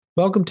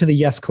Welcome to the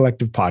Yes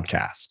Collective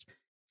podcast.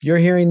 If you're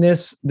hearing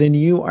this, then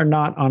you are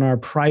not on our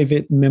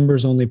private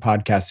members-only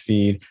podcast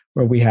feed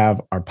where we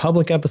have our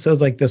public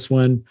episodes like this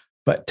one,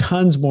 but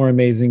tons more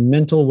amazing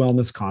mental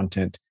wellness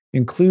content,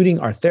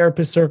 including our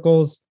therapist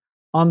circles,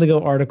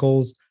 on-the-go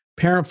articles,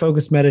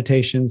 parent-focused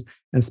meditations,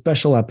 and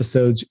special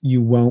episodes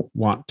you won't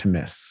want to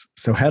miss.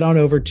 So head on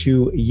over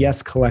to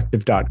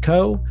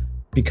yescollective.co,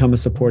 become a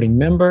supporting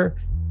member,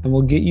 and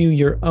we'll get you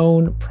your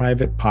own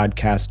private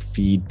podcast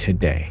feed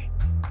today.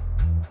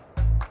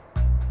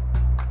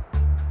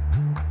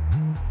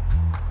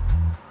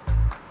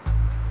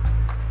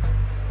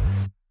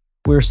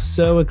 We're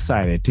so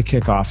excited to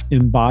kick off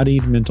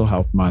Embodied Mental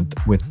Health Month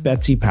with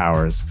Betsy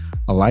Powers,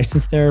 a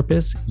licensed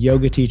therapist,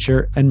 yoga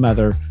teacher, and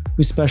mother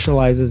who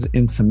specializes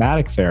in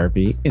somatic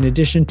therapy in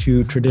addition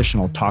to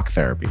traditional talk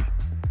therapy.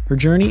 Her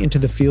journey into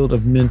the field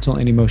of mental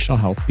and emotional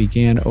health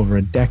began over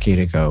a decade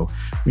ago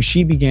when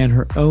she began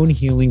her own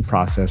healing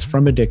process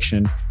from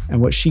addiction and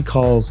what she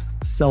calls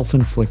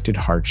self-inflicted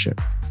hardship.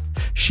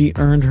 She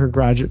earned her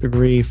graduate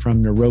degree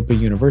from Naropa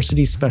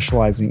University,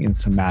 specializing in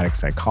somatic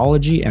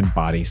psychology and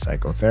body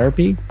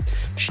psychotherapy.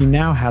 She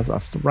now has a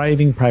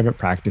thriving private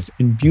practice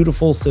in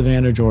beautiful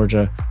Savannah,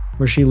 Georgia,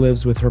 where she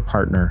lives with her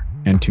partner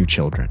and 2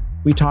 children.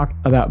 We talked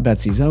about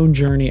Betsy's own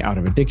journey out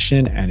of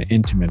addiction and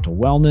into mental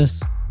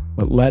wellness,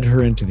 what led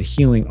her into the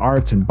healing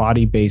arts and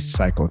body-based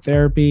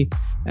psychotherapy,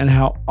 and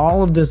how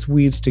all of this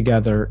weaves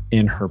together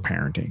in her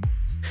parenting.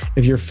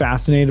 If you're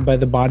fascinated by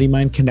the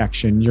body-mind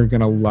connection, you're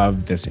going to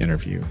love this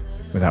interview.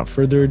 Without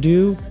further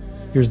ado,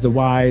 here's the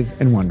wise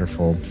and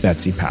wonderful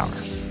Betsy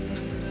Powers.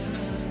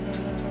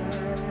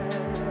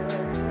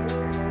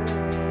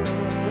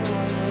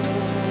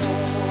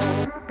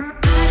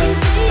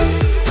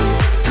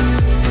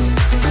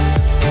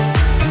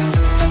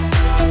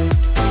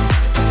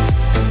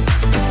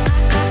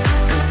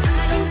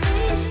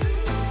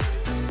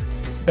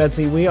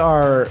 Betsy, we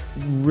are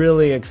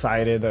really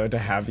excited, though, to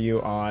have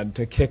you on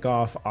to kick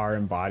off our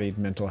Embodied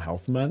Mental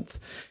Health Month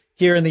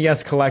here in the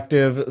Yes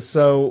Collective.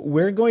 So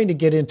we're going to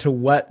get into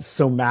what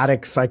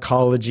somatic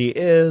psychology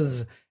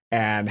is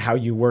and how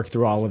you work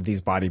through all of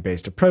these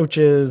body-based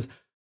approaches.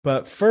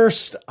 But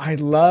first, I'd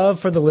love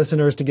for the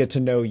listeners to get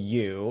to know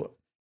you.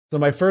 So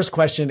my first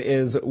question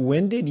is,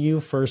 when did you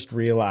first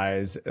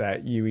realize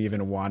that you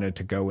even wanted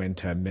to go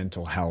into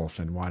mental health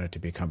and wanted to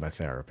become a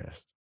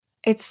therapist?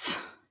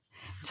 It's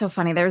so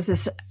funny. There was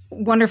this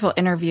wonderful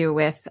interview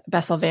with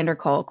Bessel van der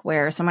Kolk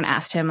where someone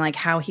asked him like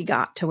how he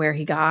got to where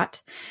he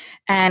got.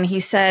 And he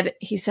said,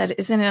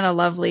 isn't it a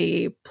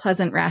lovely,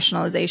 pleasant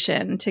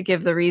rationalization to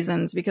give the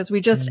reasons, because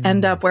we just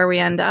end up where we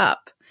end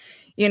up,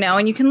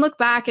 and you can look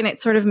back and it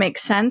sort of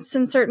makes sense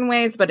in certain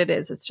ways, but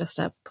it's just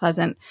a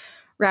pleasant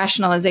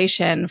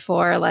rationalization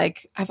for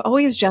like, I've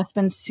always just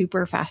been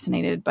super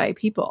fascinated by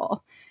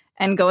people.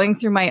 And going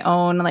through my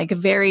own like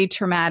very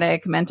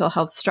traumatic mental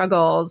health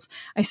struggles,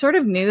 I sort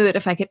of knew that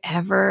if I could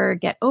ever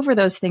get over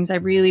those things, I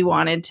really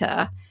wanted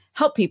to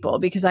help people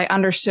because I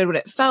understood what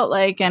it felt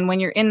like. And when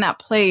you're in that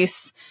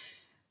place,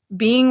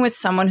 being with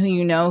someone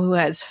who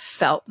has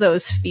felt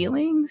those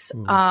feelings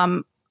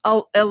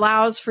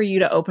allows for you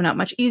to open up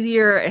much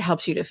easier. It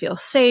helps you to feel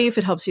safe.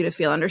 It helps you to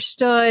feel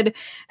understood.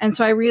 And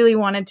so I really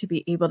wanted to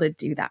be able to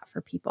do that for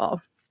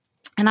people.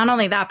 And not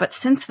only that, but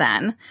since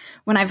then,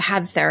 when I've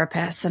had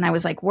therapists and I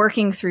was like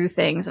working through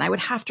things and I would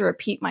have to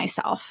repeat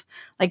myself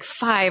like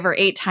 5 or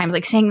 8 times,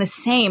 like saying the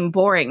same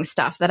boring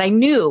stuff that I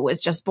knew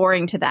was just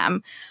boring to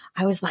them,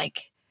 I was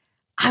like,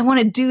 I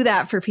want to do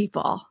that for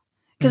people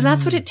because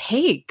that's what it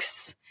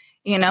takes.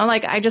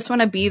 Like I just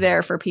want to be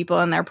there for people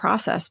in their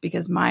process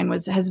because mine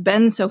has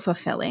been so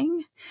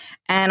fulfilling.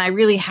 And I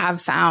really have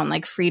found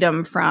like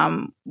freedom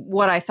from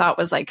what I thought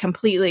was like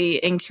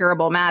completely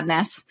incurable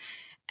madness.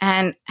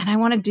 And I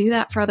want to do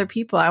that for other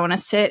people. I want to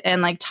sit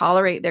and like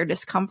tolerate their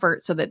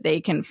discomfort so that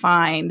they can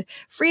find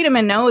freedom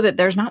and know that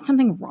there's not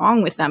something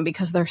wrong with them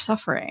because they're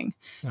suffering.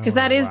 Because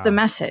that is the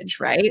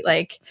message, right?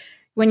 Like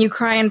when you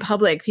cry in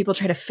public, people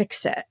try to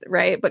fix it,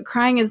 right? But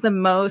crying is the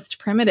most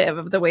primitive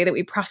of the way that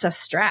we process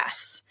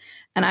stress.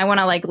 And I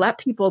want to like let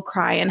people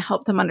cry and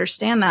help them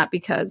understand that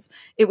because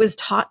it was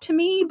taught to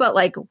me, but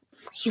like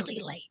really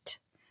late,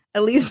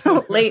 at least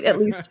to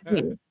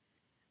me.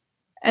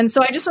 And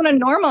so I just want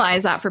to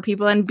normalize that for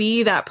people and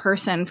be that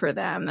person for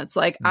them. That's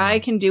like, I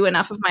can do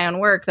enough of my own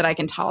work that I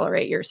can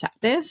tolerate your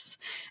sadness.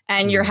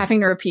 And you're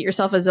having to repeat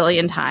yourself a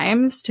zillion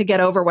times to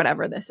get over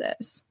whatever this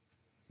is.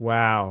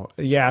 Wow.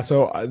 Yeah.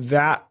 So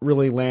that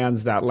really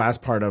lands that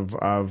last part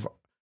of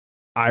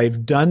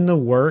I've done the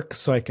work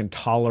so I can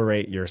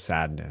tolerate your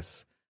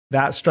sadness.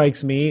 That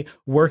strikes me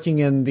working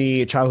in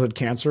the childhood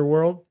cancer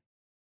world,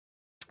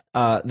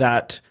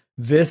 that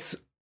this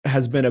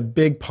has been a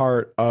big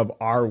part of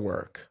our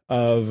work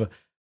of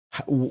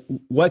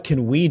what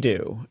can we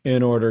do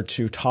in order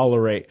to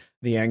tolerate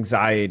the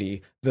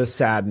anxiety, the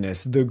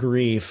sadness, the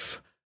grief,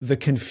 the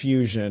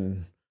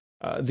confusion,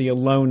 the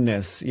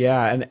aloneness.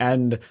 Yeah.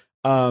 And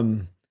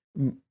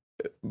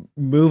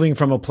moving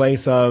from a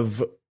place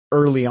of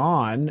early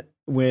on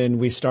when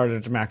we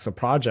started at Maxa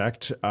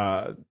Project,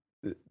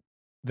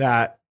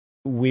 that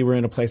we were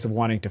in a place of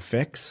wanting to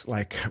fix,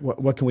 like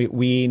what can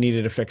we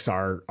needed to fix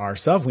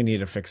ourselves. We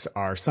needed to fix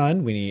our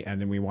son.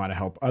 And then we want to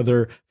help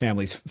other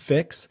families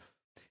fix.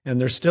 And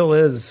there still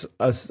is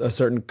a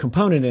certain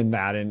component in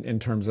that in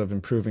terms of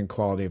improving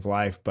quality of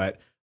life. But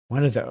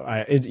one of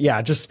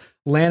it just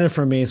landed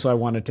for me. So I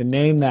wanted to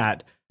name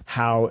that.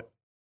 How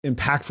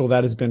impactful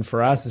that has been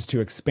for us is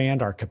to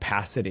expand our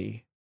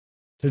capacity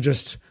to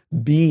just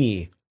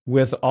be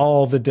with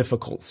all the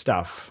difficult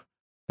stuff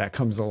that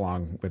comes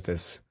along with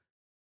this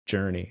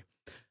journey.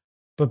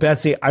 But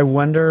Betsy, I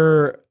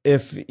wonder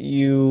if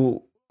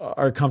you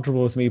are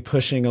comfortable with me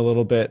pushing a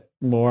little bit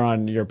more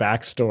on your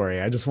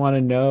backstory. I just want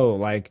to know,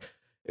 like,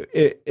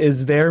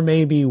 is there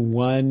maybe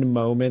one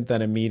moment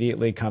that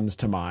immediately comes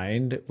to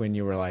mind when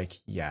you were like,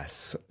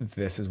 yes,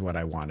 this is what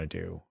I want to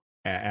do?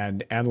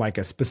 And like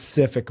a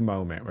specific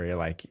moment where you're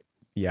like,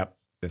 yep,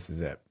 this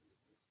is it.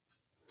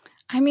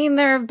 I mean,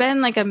 there have been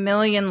like a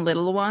million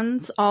little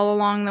ones all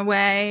along the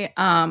way.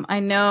 I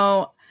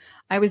know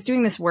I was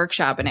doing this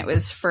workshop and it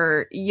was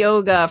for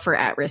yoga for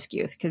at-risk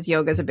youth, because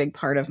yoga is a big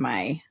part of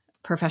my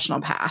professional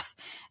path.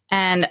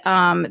 And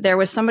there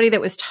was somebody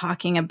that was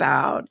talking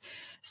about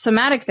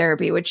somatic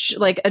therapy, which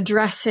like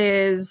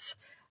addresses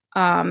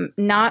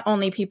not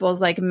only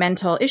people's like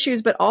mental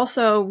issues, but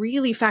also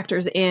really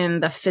factors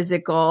in the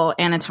physical,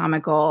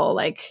 anatomical,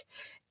 like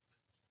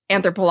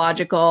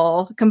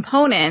anthropological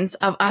components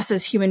of us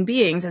as human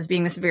beings, as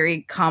being this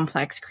very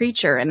complex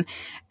creature.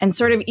 And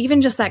sort of even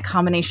just that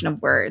combination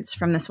of words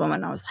from this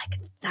woman, I was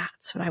like,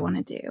 that's what I want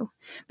to do,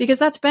 because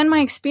that's been my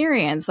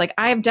experience. Like,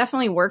 I've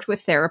definitely worked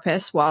with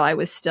therapists while I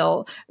was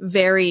still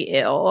very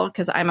ill,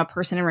 because I'm a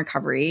person in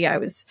recovery. I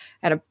was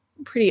at a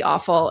pretty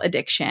awful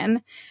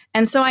addiction.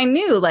 And so I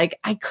knew like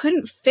I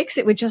couldn't fix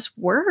it with just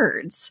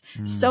words.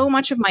 So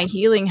much of my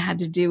healing had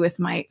to do with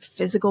my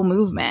physical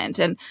movement.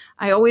 And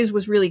I always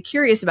was really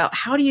curious about,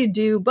 how do you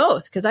do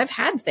both? Because I've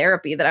had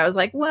therapy that I was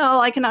like,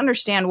 well, I can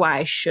understand why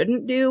I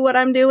shouldn't do what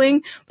I'm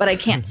doing, but I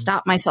can't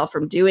stop myself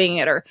from doing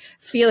it, or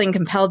feeling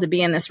compelled to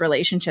be in this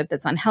relationship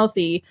that's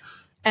unhealthy.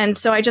 And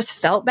so I just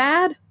felt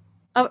bad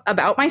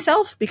about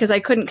myself because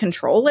I couldn't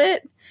control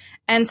it.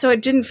 And so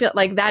it didn't feel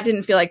like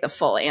the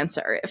full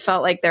answer. It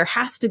felt like there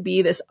has to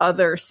be this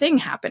other thing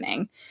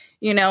happening,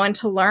 and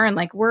to learn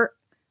like we're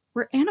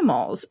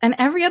animals, and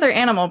every other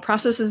animal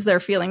processes their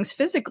feelings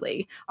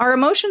physically. Our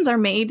emotions are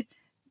made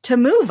to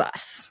move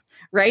us,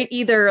 right?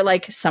 Either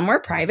like somewhere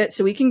private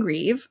so we can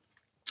grieve,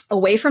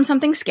 away from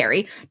something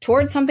scary,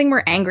 towards something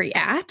we're angry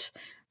at,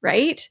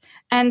 right?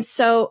 And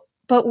so,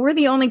 but we're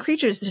the only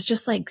creatures that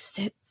just like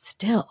sit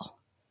still.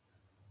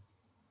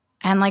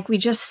 And like, we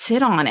just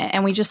sit on it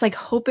and we just like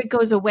hope it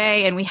goes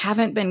away. And we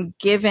haven't been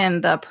given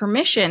the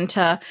permission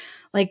to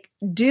like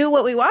do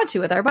what we want to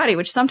with our body,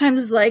 which sometimes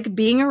is like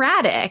being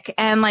erratic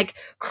and like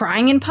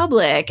crying in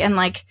public and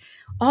like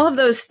all of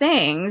those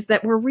things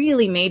that we're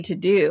really made to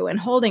do. And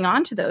holding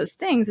on to those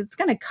things, it's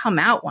going to come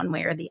out one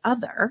way or the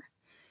other.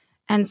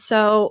 And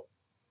so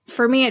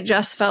for me, it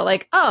just felt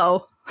like,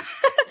 oh,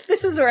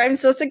 this is where I'm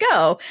supposed to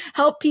go.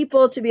 Help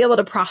people to be able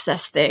to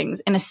process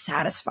things in a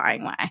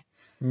satisfying way.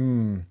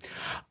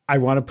 I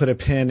want to put a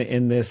pin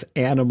in this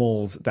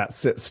animals that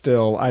sit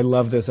still. I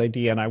love this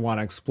idea and I want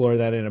to explore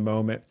that in a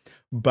moment.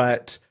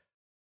 But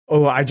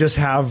I just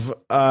have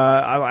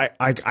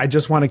I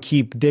just want to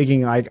keep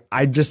digging. Like,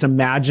 I just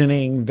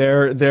imagining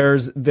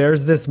there's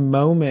this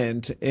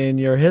moment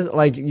in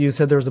like you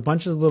said, there's a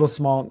bunch of little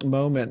small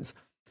moments.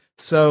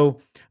 So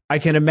I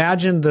can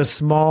imagine the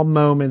small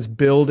moments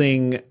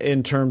building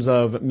in terms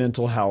of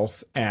mental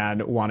health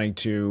and wanting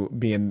to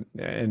be in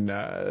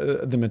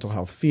the mental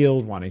health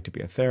field, wanting to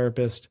be a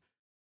therapist.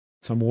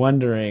 So I'm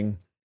wondering,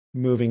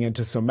 moving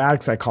into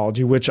somatic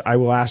psychology, which I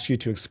will ask you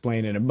to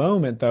explain in a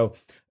moment, though,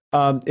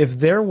 if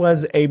there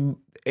was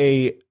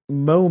a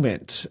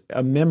moment,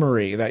 a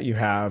memory that you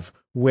have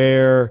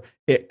where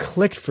it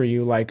clicked for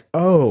you, like,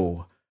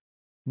 oh,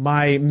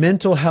 my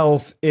mental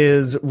health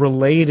is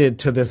related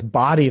to this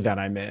body that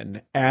I'm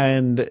in,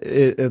 and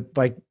it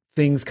like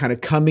things kind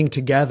of coming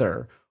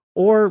together,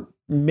 or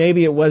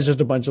maybe it was just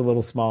a bunch of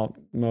little small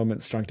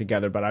moments strung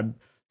together, but I'm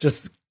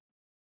just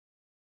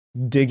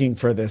digging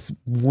for this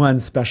one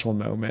special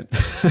moment.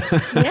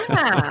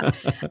 Yeah.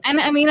 And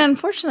I mean,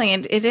 unfortunately,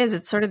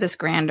 it's sort of this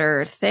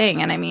grander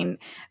thing. And I mean,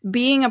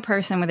 being a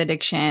person with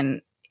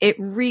addiction, it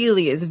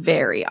really is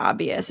very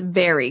obvious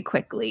very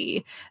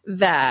quickly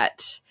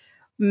that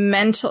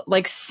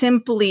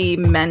simply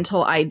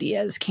mental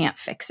ideas can't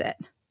fix it.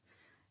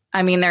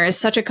 I mean, there is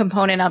such a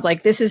component of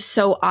like, this is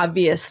so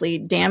obviously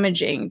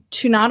damaging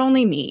to not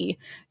only me,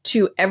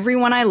 to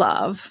everyone I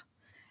love,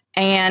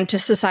 and to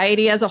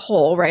society as a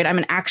whole, right? I'm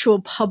an actual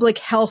public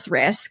health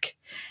risk,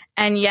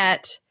 and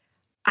yet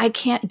I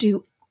can't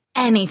do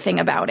anything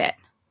about it.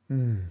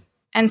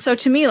 And so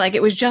to me, like,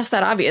 it was just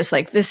that obvious,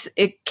 like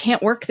it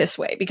can't work this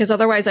way, because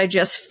otherwise I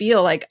just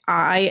feel like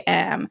I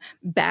am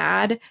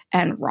bad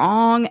and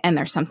wrong, and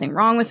there's something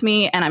wrong with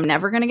me, and I'm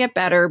never going to get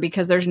better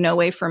because there's no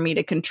way for me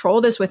to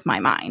control this with my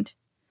mind.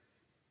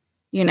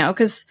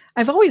 because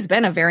I've always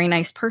been a very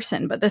nice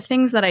person, but the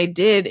things that I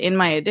did in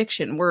my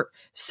addiction were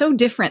so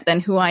different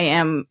than who I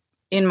am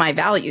in my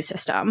value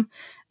system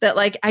that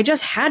like I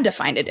just had to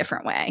find a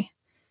different way.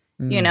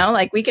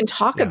 Like we can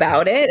talk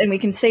about it and we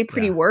can say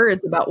pretty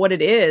words about what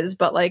it is,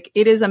 but like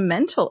it is a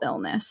mental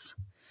illness.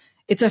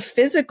 It's a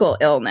physical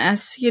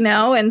illness,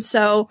 and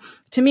so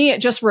to me,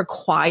 it just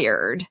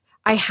required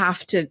I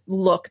have to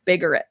look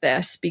bigger at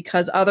this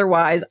because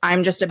otherwise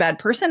I'm just a bad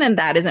person and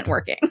that isn't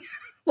working.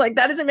 Like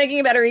that isn't making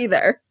it better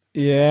either.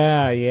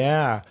 Yeah,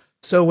 yeah.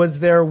 So was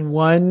there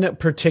one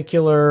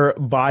particular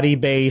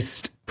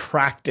body-based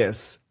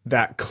practice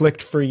that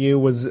clicked for you?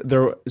 Was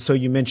there, so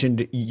you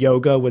mentioned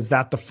yoga. Was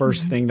that the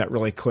first thing that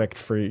really clicked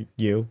for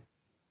you?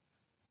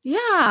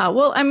 Yeah.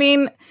 Well, I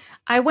mean,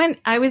 I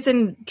was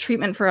in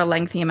treatment for a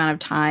lengthy amount of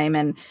time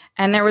and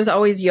there was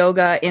always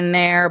yoga in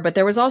there, but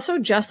there was also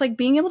just like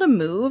being able to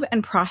move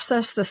and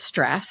process the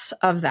stress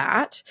of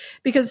that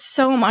because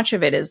so much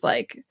of it is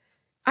like,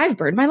 I've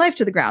burned my life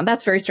to the ground.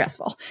 That's very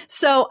stressful.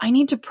 So I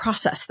need to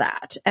process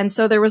that. And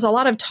so there was a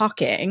lot of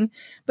talking,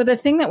 but the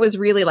thing that was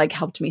really like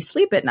helped me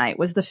sleep at night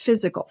was the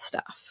physical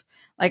stuff.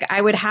 Like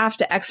I would have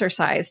to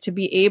exercise to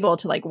be able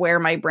to like wear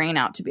my brain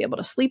out, to be able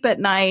to sleep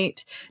at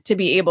night, to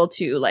be able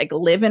to like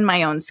live in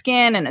my own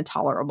skin in a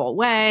tolerable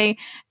way.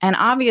 And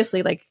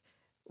obviously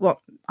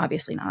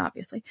obviously not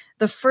obviously,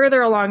 the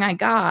further along I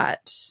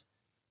got,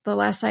 the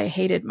less I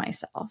hated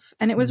myself.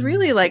 And it was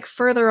really like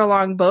further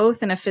along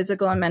both in a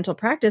physical and mental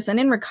practice. And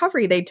in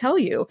recovery, they tell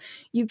you,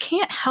 you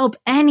can't help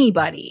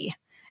anybody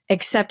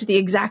except the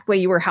exact way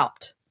you were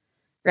helped,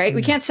 right?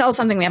 We can't sell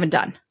something we haven't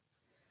done.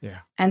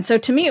 Yeah. And so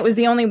to me, it was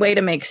the only way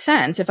to make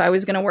sense if I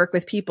was going to work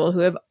with people who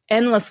have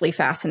endlessly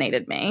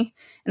fascinated me.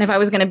 And if I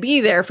was going to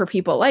be there for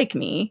people like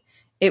me,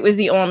 it was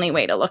the only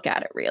way to look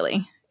at it,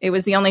 really. It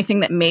was the only thing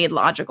that made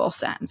logical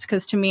sense.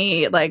 Because to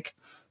me, like,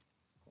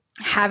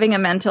 having a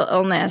mental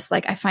illness,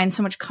 like I find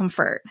so much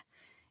comfort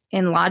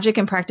in logic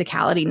and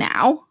practicality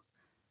now.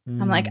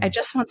 I'm like, I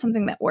just want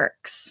something that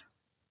works.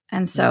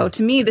 And so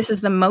to me, this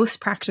is the most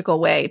practical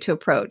way to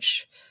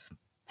approach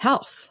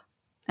health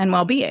and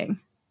well-being.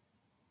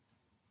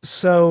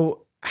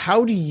 So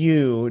how do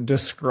you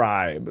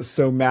describe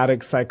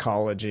somatic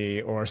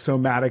psychology or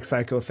somatic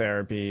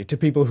psychotherapy to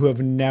people who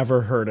have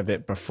never heard of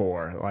it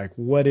before? Like,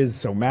 what is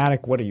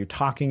somatic? What are you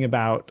talking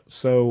about?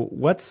 So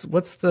what's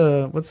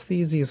the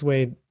easiest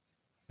way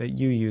that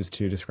you use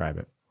to describe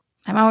it?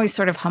 I'm always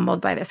sort of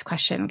humbled by this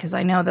question because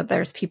I know that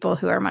there's people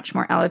who are much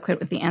more eloquent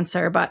with the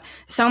answer, but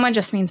soma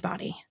just means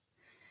body.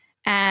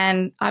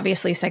 And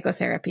obviously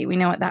psychotherapy, we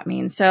know what that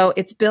means. So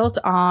it's built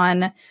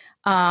on,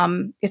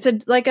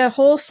 it's like a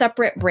whole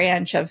separate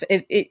branch of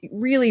it. It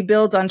really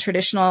builds on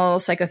traditional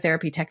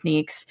psychotherapy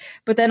techniques,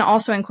 but then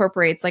also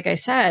incorporates, like I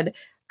said,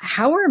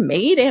 how we're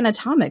made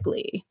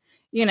anatomically.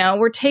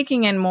 We're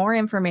taking in more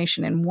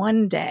information in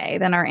one day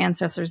than our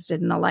ancestors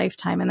did in a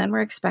lifetime. And then we're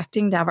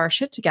expecting to have our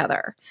shit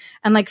together.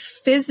 And like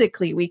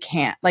physically, we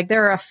can't. Like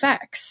there are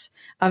effects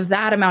of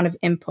that amount of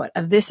input,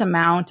 of this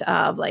amount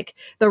of like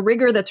the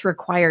rigor that's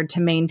required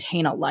to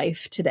maintain a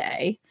life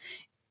today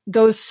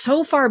goes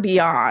so far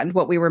beyond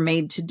what we were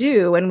made to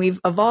do. And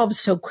we've evolved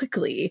so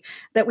quickly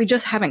that we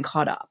just haven't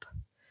caught up.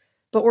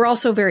 But we're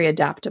also very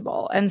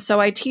adaptable. And so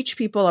I teach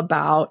people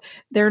about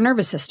their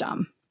nervous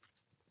system,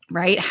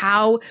 right?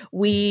 How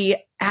we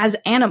as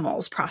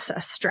animals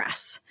process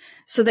stress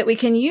so that we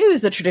can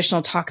use the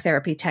traditional talk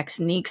therapy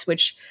techniques,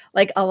 which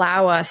like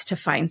allow us to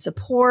find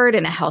support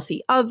in a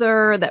healthy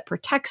other that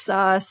protects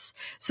us.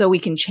 So we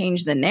can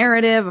change the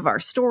narrative of our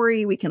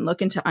story. We can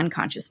look into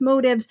unconscious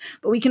motives,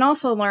 but we can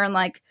also learn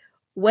like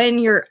when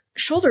your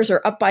shoulders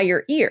are up by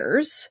your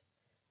ears,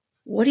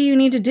 what do you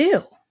need to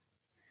do?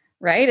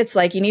 Right? It's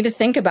like you need to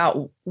think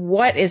about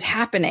what is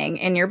happening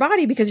in your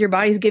body because your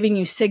body's giving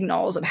you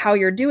signals of how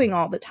you're doing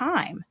all the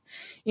time.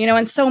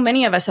 And so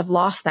many of us have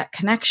lost that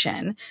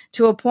connection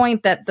to a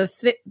point that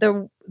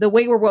the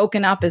way we're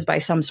woken up is by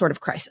some sort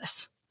of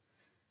crisis,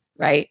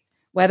 right?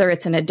 Whether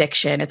it's an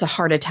addiction, it's a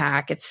heart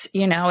attack, it's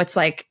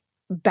like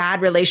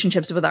bad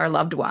relationships with our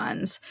loved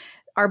ones.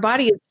 Our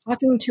body is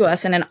talking to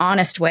us in an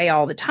honest way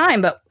all the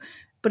time, but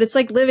it's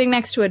like living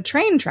next to a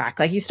train track.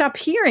 Like you stop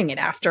hearing it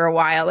after a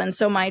while. And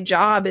so my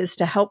job is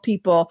to help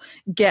people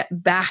get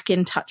back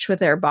in touch with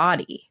their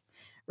body,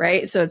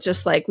 right? So it's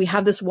just like we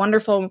have this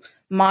wonderful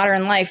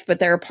modern life, but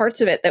there are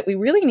parts of it that we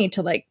really need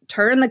to like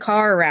turn the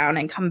car around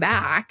and come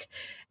back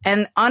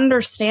and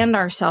understand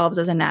ourselves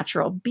as a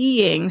natural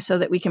being so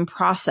that we can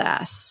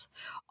process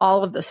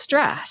all of the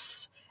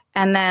stress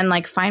and then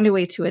like find a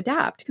way to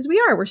adapt because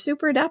we're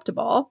super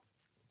adaptable.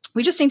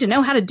 We just need to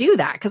know how to do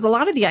that because a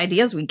lot of the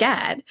ideas we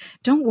get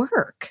don't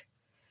work.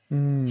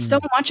 So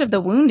much of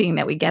the wounding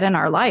that we get in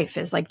our life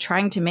is like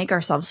trying to make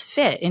ourselves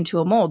fit into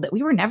a mold that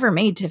we were never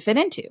made to fit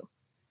into.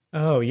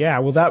 Oh, yeah.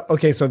 Well,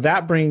 so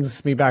that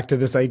brings me back to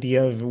this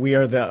idea of we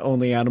are the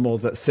only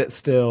animals that sit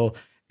still.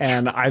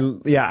 And I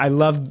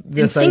love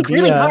this idea. And think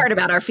really hard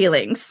about our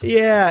feelings.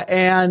 Yeah.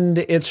 And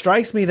it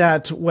strikes me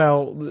that,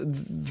 well,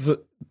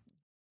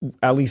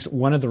 at least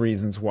one of the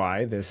reasons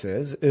why this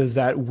is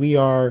that we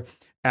are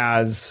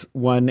as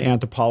one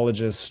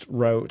anthropologist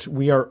wrote,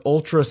 we are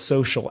ultra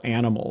social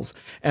animals.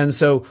 And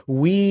so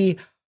we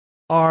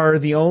are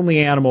the only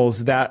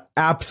animals that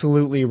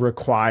absolutely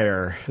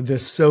require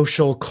this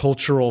social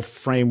cultural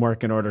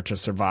framework in order to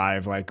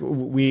survive. Like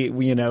we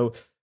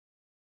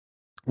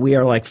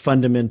are like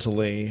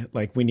fundamentally,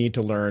 like we need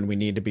to learn, we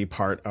need to be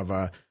part of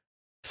a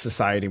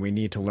society. We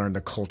need to learn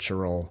the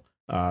cultural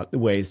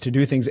ways to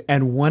do things.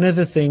 And one of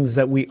the things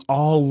that we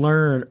all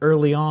learn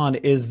early on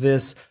is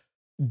this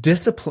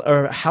discipline,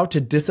 or how to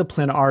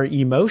discipline our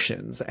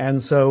emotions.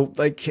 And so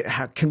like,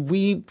 can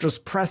we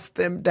just press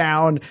them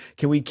down?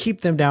 Can we keep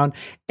them down?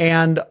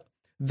 And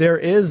there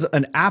is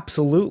an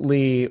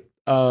absolutely,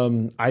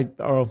 I'm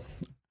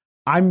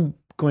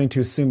going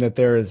to assume that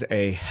there is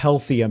a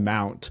healthy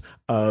amount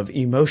of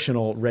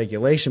emotional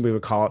regulation, we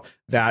would call it,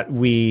 that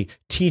we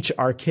teach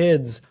our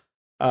kids.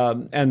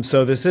 And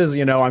so this is,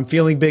 I'm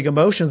feeling big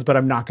emotions, but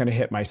I'm not going to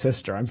hit my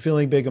sister. I'm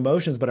feeling big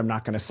emotions, but I'm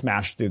not going to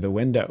smash through the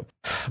window.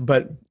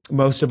 But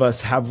most of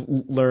us have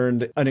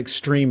learned an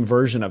extreme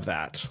version of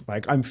that.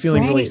 Like, I'm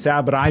feeling really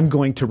sad, but I'm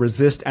going to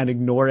resist and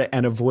ignore it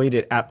and avoid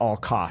it at all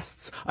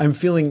costs. I'm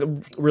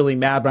feeling really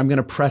mad, but I'm going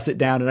to press it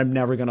down and I'm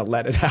never going to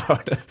let it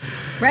out.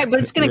 Right.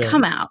 But it's going to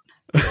come out.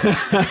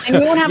 And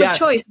we won't have a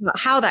choice about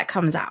how that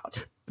comes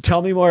out.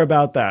 Tell me more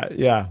about that.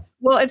 Yeah.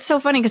 Well, it's so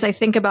funny because I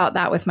think about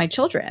that with my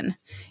children,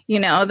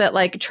 that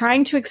like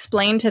trying to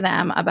explain to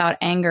them about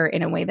anger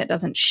in a way that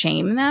doesn't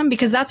shame them,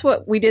 because that's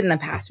what we did in the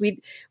past. We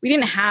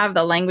didn't have the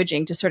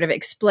languaging to sort of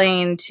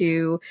explain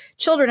to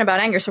children about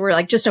anger. So we're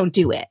like, just don't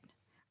do it.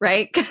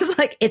 Right. Because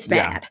like it's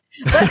bad.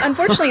 Yeah. But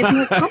unfortunately, it's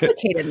more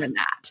complicated than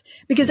that,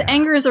 because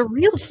anger is a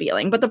real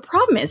feeling. But the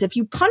problem is, if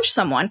you punch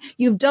someone,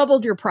 you've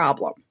doubled your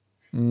problem.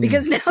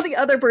 Because now the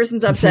other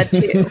person's upset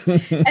too.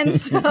 And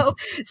so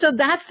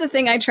that's the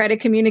thing I try to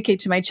communicate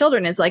to my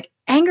children is like,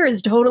 anger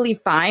is totally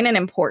fine and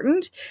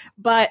important,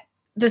 but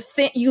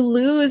you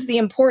lose the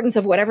importance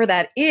of whatever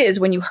that is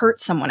when you hurt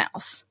someone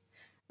else.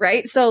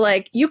 Right. So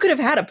like you could have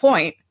had a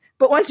point,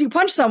 but once you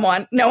punch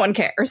someone, no one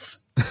cares.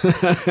 And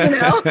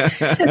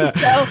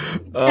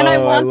I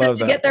want them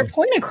to get their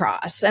point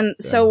across. And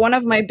so one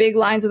of my big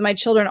lines with my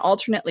children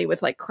alternately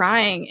with like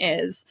crying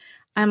is,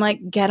 I'm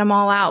like, get them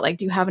all out. Like,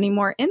 do you have any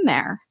more in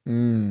there?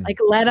 Like,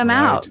 let them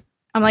out.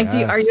 I'm like,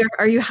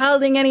 are you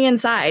holding any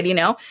inside?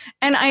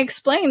 And I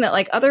explain that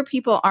like other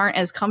people aren't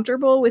as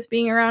comfortable with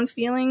being around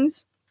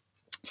feelings.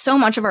 So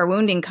much of our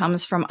wounding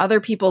comes from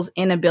other people's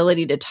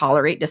inability to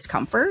tolerate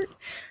discomfort,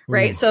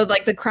 right? So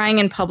like the crying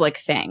in public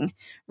thing,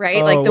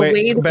 right? Like the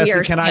way that Betsy, we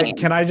are can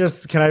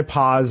I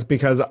pause,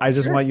 because I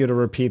just want you to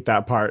repeat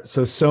that part.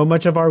 So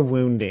much of our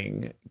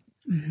wounding.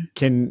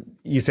 Can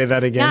you say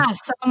that again? Yeah,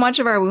 so much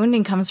of our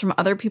wounding comes from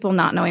other people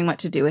not knowing what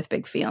to do with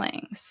big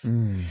feelings.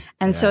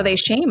 And so they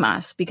shame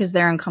us because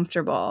they're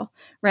uncomfortable,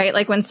 right?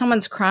 Like when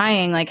someone's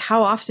crying, like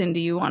how often do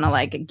you want to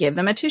like give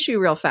them a tissue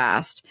real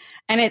fast?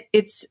 And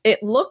it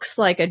looks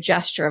like a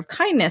gesture of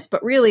kindness,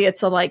 but really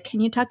it's like,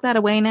 can you tuck that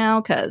away now?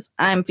 Because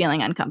I'm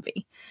feeling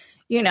uncomfy.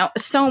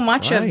 So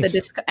much of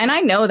the and I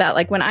know that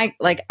like when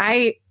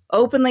I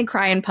openly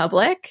cry in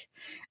public,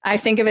 I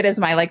think of it as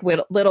my like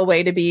little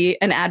way to be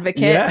an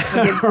advocate.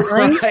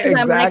 Feelings.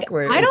 I'm like,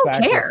 I don't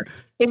care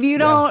if you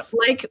don't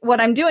like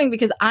what I'm doing,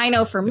 because I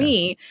know for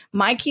me,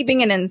 my keeping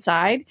it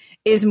inside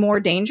is more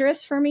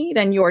dangerous for me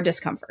than your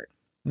discomfort.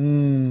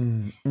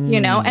 And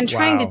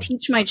trying to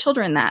teach my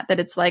children that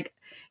it's like,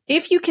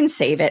 if you can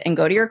save it and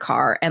go to your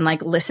car and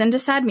like listen to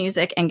sad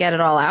music and get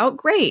it all out,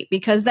 great,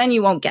 because then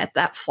you won't get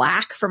that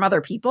flack from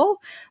other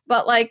people.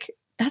 But like,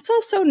 that's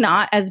also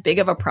not as big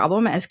of a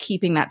problem as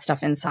keeping that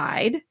stuff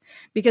inside,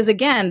 because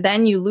again,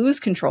 then you lose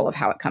control of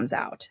how it comes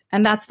out.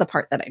 And that's the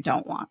part that I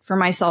don't want for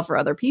myself or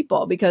other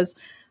people, because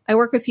I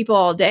work with people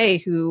all day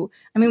who,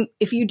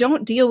 if you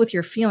don't deal with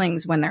your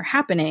feelings when they're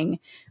happening,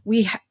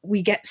 we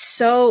get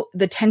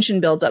the tension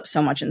builds up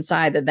so much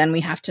inside that then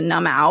we have to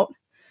numb out.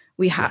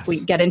 We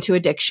get into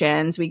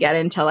addictions. We get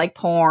into like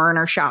porn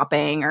or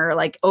shopping or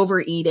like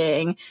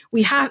overeating.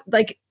 We have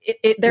like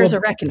there's a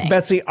reckoning.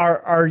 Betsy,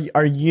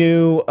 are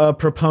you a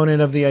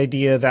proponent of the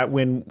idea that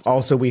when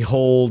also we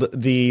hold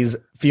these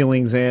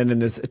feelings in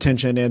and this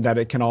attention in, that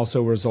it can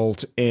also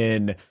result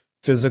in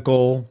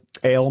physical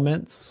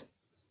ailments?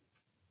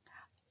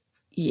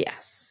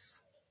 Yes.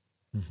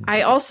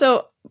 I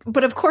also,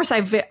 but of course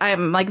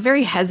I'm like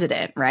very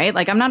hesitant, right?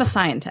 Like I'm not a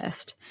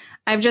scientist.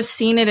 I've just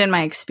seen it in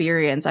my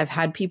experience. I've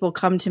had people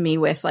come to me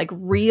with like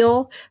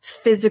real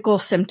physical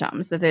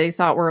symptoms that they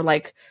thought were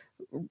like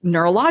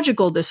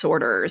neurological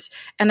disorders.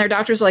 And their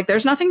doctors are like,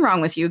 there's nothing wrong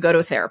with you. Go to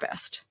a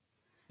therapist.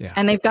 Yeah.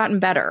 And they've gotten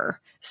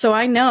better. So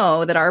I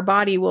know that our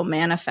body will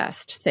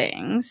manifest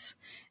things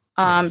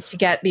to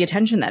get the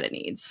attention that it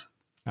needs.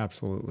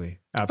 Absolutely.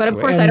 But of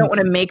course, I don't want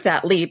to make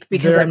that leap,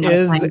 because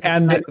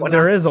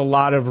there is a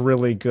lot of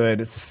really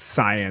good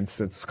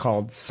science. It's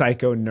called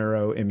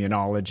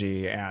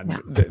psychoneuroimmunology, and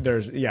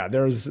there's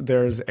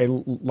a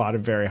lot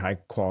of very high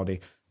quality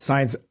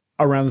science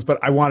around this. But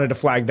I wanted to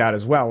flag that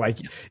as well. Like,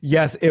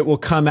 yes, it will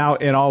come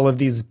out in all of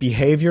these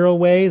behavioral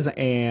ways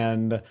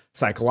and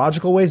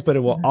psychological ways, but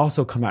it will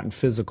also come out in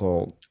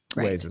physical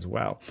ways as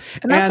well.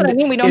 And that's what I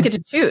mean. We don't get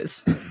to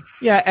choose.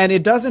 Yeah. And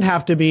it doesn't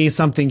have to be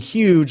something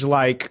huge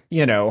like,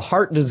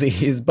 heart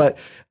disease, but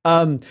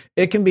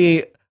it can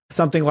be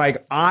something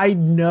like, I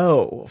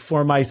know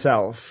for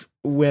myself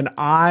when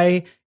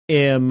I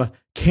am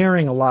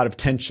carrying a lot of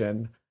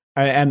tension,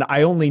 and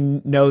I only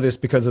know this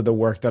because of the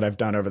work that I've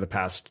done over the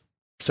past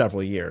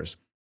several years,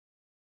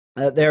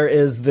 there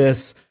is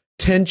this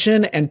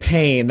tension and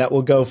pain that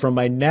will go from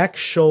my neck,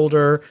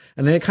 shoulder,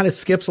 and then it kind of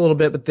skips a little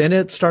bit, but then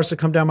it starts to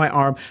come down my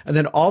arm and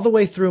then all the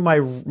way through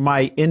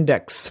my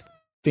index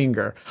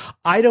finger.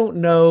 I don't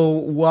know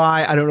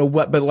why, I don't know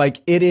what, but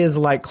like it is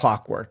like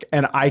clockwork.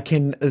 And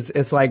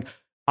it's like,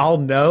 I'll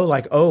know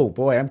like, oh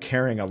boy, I'm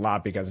carrying a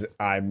lot because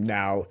I'm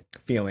now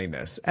feeling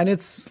this. And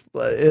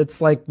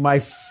it's like my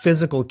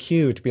physical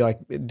cue to be like,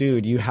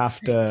 dude, you have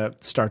to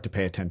start to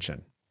pay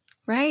attention.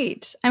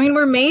 Right. I mean,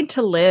 we're made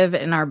to live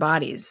in our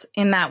bodies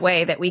in that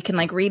way that we can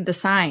like read the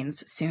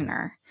signs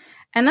sooner.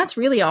 And that's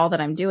really all that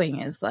I'm doing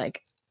is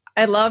like,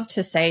 I love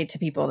to say to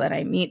people that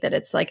I meet that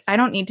it's like, I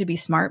don't need to be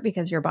smart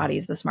because your body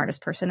is the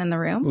smartest person in the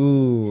room.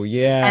 Ooh,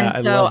 yeah.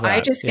 And so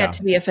I just get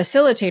to be a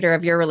facilitator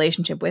of your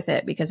relationship with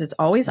it because it's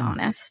always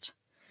honest.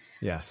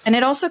 Yes. And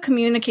it also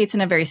communicates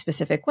in a very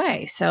specific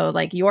way. So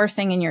like your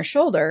thing in your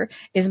shoulder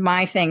is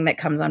my thing that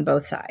comes on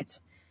both sides.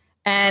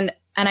 And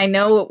I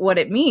know what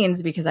it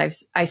means because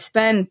I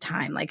spend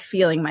time like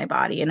feeling my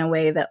body in a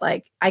way that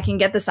like I can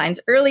get the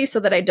signs early so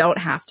that I don't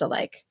have to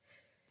like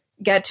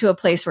get to a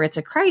place where it's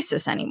a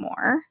crisis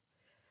anymore.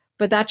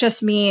 But that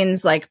just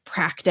means like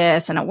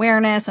practice and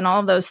awareness and all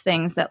of those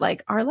things that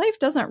like our life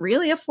doesn't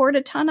really afford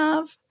a ton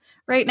of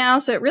right now.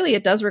 So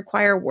it does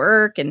require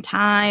work and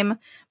time.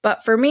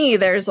 But for me,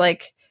 there's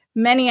like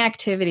many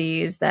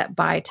activities that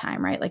buy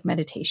time, right? Like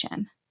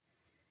meditation.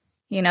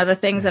 The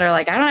things that are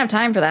like, I don't have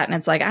time for that. And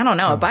it's like, I don't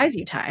know, it buys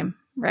you time,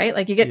 right?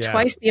 Like you get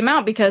twice the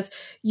amount because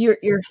your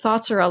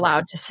thoughts are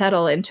allowed to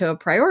settle into a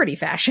priority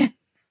fashion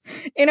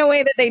in a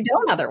way that they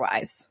don't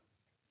otherwise.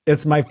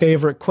 It's my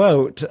favorite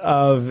quote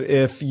of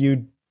if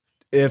you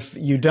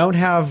don't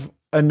have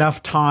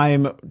enough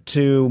time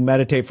to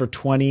meditate for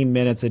 20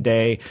 minutes a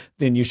day,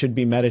 then you should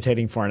be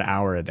meditating for an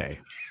hour a day.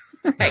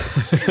 Right.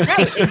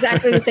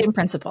 Exactly the same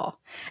principle.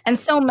 And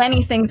so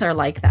many things are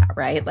like that,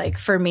 right? Like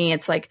for me,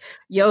 it's like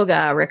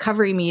yoga,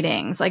 recovery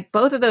meetings, like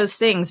both of those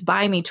things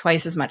buy me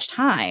twice as much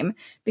time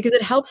because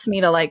it helps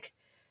me to like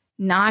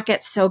not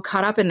get so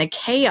caught up in the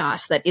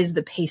chaos that is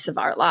the pace of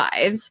our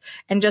lives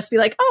and just be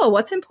like, oh,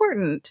 what's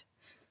important?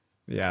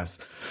 Yes.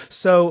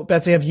 So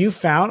Betsy, have you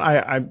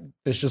found,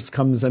 this just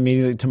comes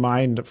immediately to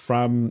mind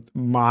from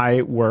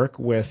my work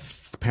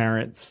with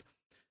parents,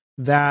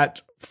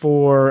 that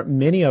for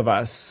many of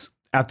us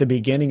at the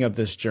beginning of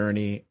this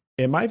journey,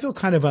 it might feel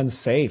kind of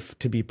unsafe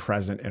to be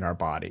present in our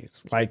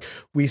bodies. Like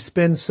we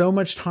spend so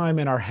much time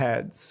in our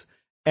heads.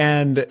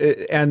 And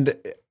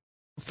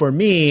for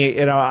me,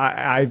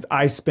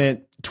 I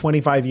spent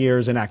 25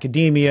 years in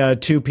academia,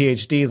 2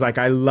 PhDs. Like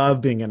I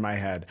love being in my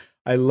head.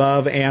 I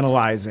love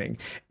analyzing,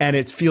 and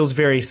it feels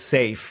very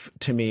safe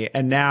to me.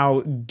 And now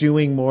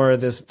doing more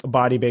of this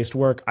body-based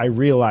work, I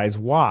realize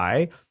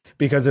why,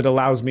 because it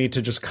allows me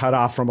to just cut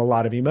off from a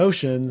lot of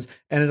emotions,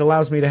 and it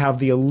allows me to have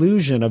the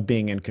illusion of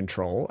being in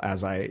control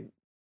as I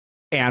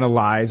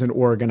analyze and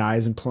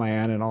organize and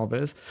plan and all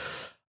this.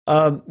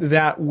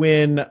 That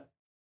when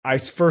I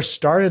first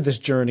started this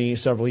journey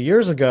several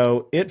years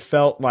ago, it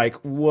felt like,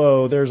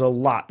 whoa, there's a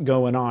lot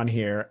going on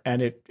here.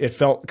 And it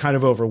felt kind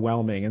of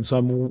overwhelming. And so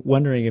I'm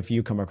wondering if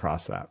you come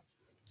across that.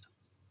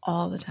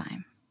 All the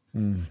time.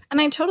 And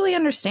I totally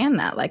understand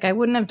that. Like I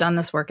wouldn't have done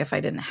this work if I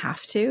didn't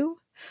have to.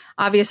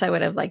 Obviously, I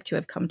would have liked to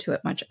have come to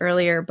it much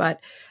earlier.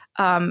 But,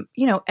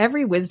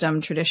 every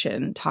wisdom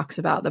tradition talks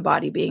about the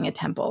body being a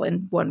temple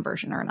in one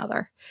version or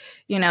another.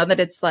 That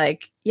it's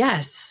like,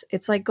 yes,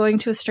 it's like going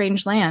to a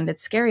strange land.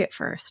 It's scary at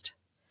first.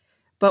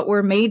 But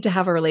we're made to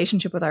have a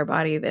relationship with our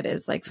body that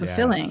is like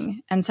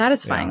fulfilling and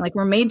satisfying. Yeah. Like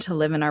we're made to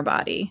live in our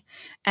body.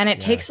 And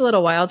it takes a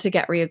little while to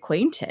get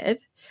reacquainted.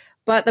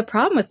 But the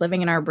problem with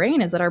living in our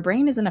brain is that our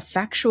brain is an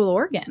effectual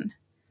organ.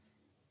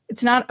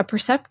 It's not a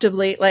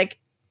perceptibly like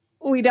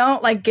we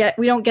don't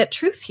get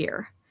truth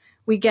here.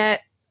 We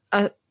get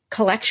a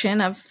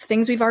collection of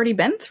things we've already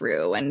been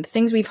through and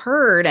things we've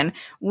heard and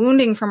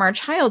wounding from our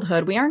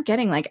childhood. We aren't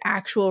getting like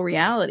actual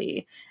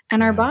reality.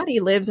 And our body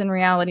lives in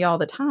reality all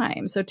the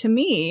time. So to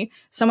me,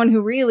 someone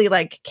who really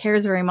like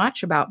cares very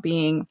much about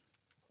being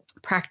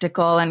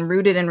practical and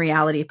rooted in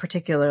reality,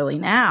 particularly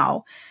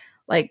now,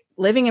 like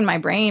living in my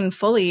brain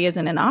fully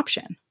isn't an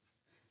option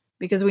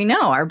because we know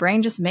our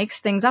brain just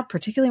makes things up,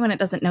 particularly when it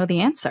doesn't know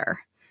the answer.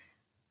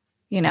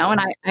 And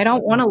I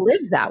don't want to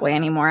live that way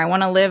anymore. I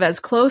want to live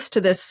as close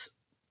to this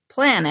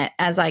planet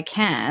as I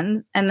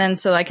can. And then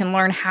so I can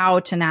learn how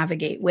to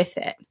navigate with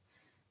it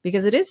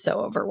because it is so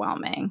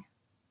overwhelming.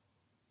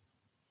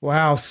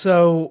 Wow.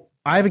 So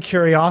I have a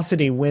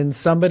curiosity when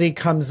somebody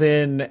comes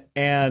in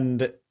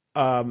and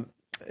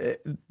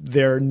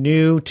they're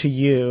new to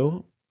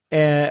you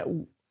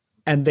and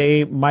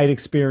they might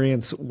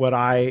experience what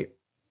I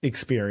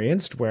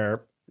experienced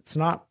where it's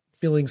not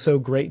feeling so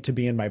great to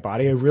be in my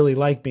body. I really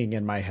like being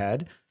in my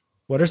head.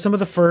 What are some of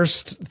the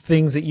first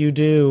things that you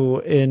do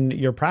in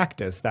your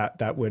practice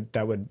that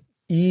would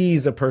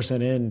ease a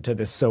person into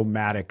this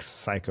somatic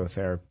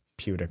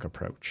psychotherapeutic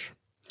approach?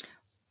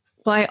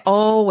 Well, I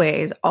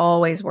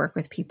always work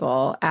with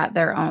people at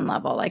their own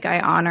level. Like I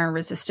honor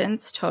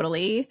resistance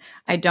totally.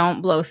 I don't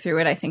blow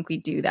through it. I think we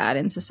do that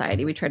in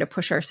society. We try to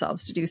push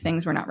ourselves to do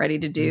things we're not ready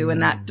to do.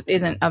 And that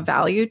isn't of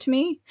value to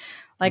me.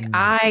 Like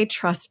I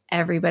trust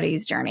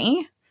everybody's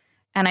journey.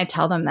 And I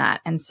tell them that.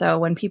 And so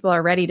when people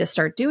are ready to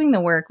start doing the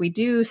work, we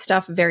do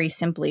stuff very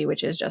simply,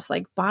 which is just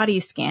like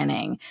body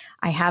scanning.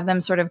 I have them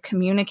sort of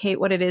communicate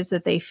what it is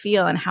that they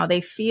feel and how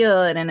they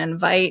feel it, and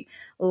invite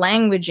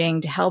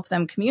languaging to help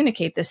them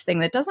communicate this thing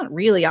that doesn't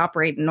really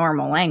operate in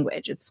normal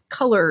language. It's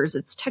colors,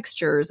 it's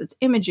textures, it's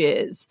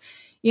images,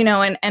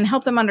 and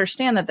help them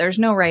understand that there's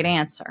no right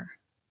answer.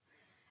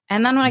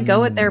 And then when I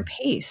go at their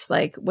pace,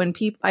 like when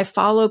I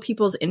follow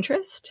people's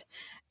interest.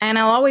 And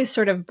I'll always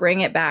sort of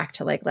bring it back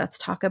to like, let's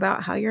talk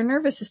about how your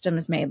nervous system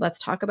is made. Let's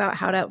talk about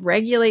how to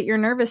regulate your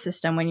nervous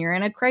system when you're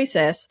in a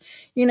crisis.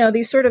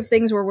 These sort of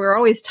things where we're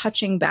always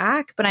touching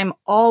back, but I'm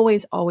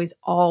always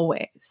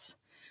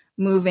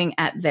moving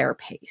at their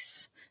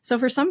pace. So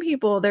for some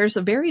people, there's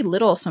a very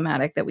little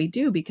somatic that we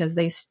do because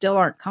they still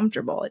aren't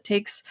comfortable. It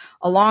takes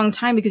a long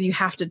time because you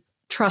have to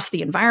trust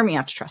the environment. You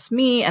have to trust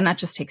me. And that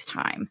just takes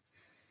time.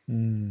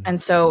 And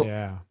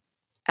so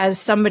as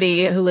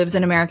somebody who lives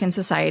in American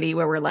society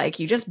where we're like,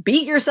 you just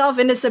beat yourself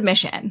into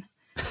submission,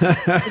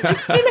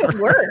 it didn't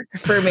work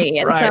for me.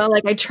 And so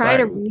like, I try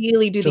to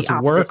really do just the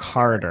opposite. Work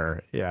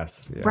harder.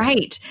 Yes.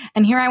 Right.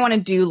 And here I want to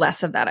do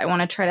less of that. I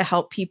want to try to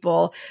help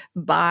people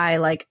by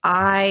like,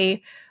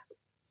 I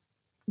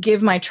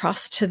give my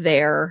trust to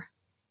their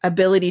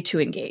ability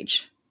to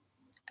engage.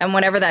 And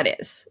whatever that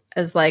is,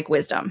 as like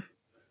wisdom.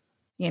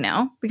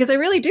 Because I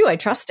really do. I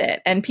trust it.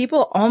 And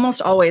people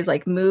almost always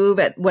like move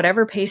at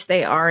whatever pace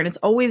they are. And it's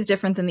always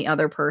different than the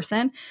other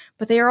person.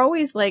 But they are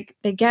always like,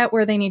 they get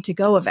where they need to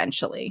go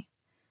eventually.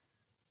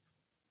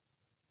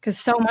 Because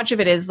so much of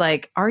it is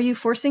like, are you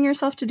forcing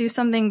yourself to do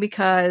something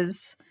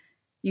because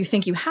you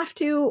think you have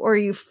to? Or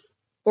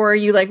are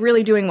you like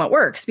really doing what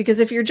works?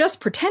 Because if you're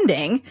just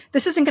pretending,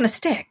 this isn't going to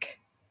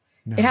stick.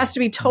 No. It has to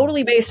be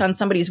totally based on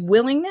somebody's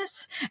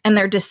willingness and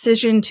their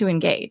decision to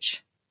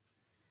engage.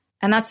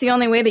 And that's the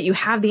only way that you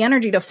have the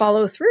energy to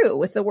follow through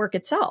with the work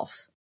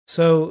itself.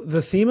 So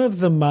the theme of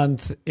the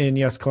month in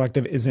Yes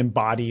Collective is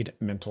embodied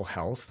mental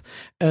health.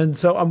 And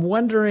so I'm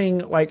wondering,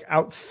 like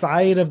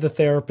outside of the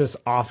therapist's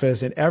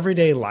office in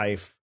everyday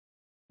life,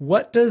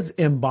 what does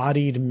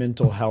embodied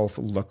mental health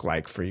look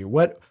like for you?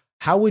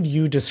 How would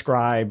you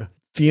describe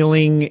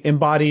feeling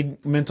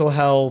embodied mental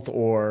health,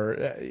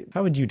 or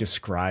how would you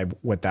describe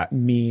what that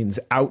means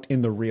out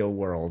in the real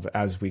world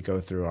as we go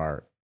through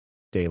our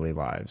daily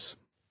lives?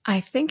 I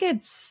think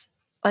it's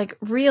like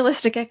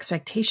realistic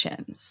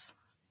expectations,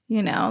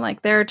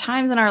 like there are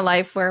times in our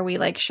life where we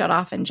like shut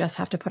off and just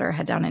have to put our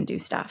head down and do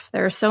stuff.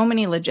 There are so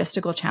many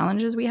logistical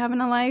challenges we have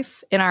in a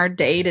life, in our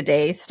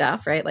day-to-day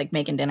stuff, right? Like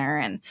making dinner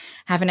and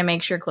having to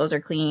make sure clothes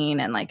are clean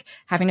and like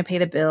having to pay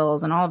the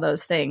bills and all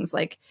those things.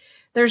 Like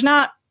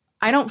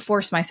I don't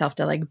force myself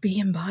to like be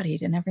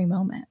embodied in every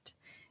moment,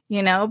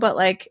 but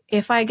like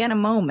if I get a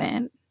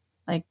moment,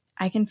 like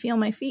I can feel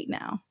my feet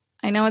now.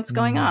 I know what's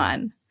going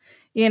on.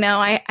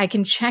 I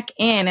can check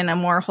in a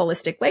more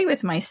holistic way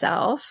with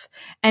myself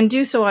and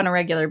do so on a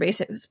regular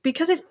basis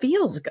because it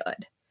feels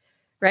good,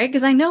 right?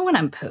 Because I know when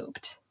I'm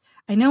pooped.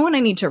 I know when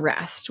I need to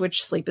rest,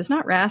 which sleep is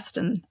not rest.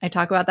 And I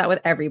talk about that with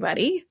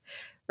everybody,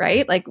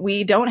 right? Like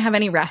we don't have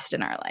any rest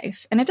in our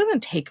life and it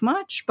doesn't take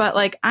much, but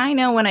like I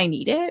know when I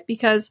need it,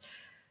 because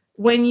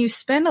when you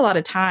spend a lot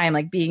of time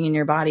like being in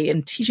your body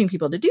and teaching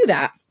people to do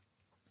that,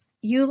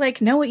 you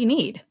like know what you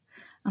need.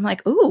 I'm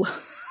like, ooh.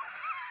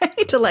 I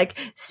need to like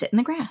sit in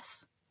the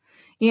grass,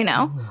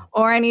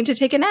 or I need to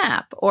take a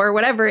nap or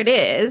whatever it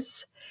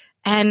is.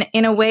 And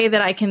in a way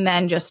that I can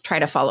then just try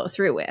to follow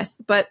through with.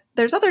 But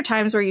there's other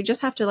times where you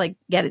just have to like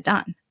get it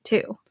done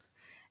too.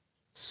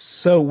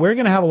 So we're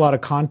going to have a lot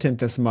of content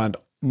this month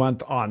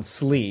on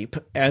sleep.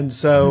 And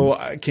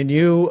so can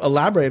you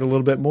elaborate a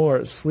little bit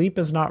more? Sleep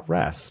is not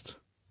rest.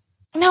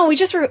 No, we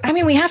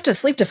have to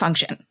sleep to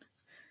function,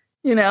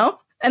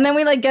 And then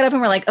we like get up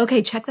and we're like,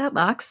 okay, check that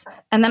box.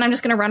 And then I'm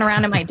just going to run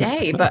around in my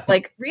day. But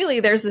like, really,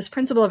 there's this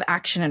principle of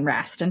action and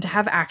rest. And to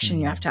have action,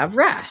 you have to have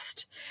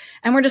rest.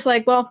 And we're just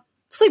like, well,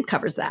 sleep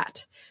covers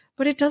that.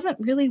 But it doesn't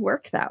really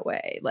work that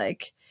way.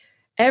 Like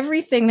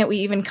everything that we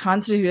even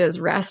constitute as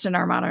rest in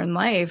our modern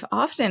life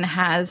often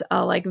has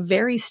a like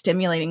very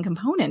stimulating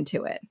component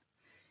to it.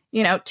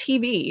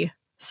 TV,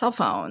 cell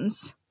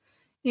phones,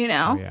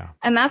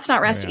 and that's not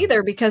rest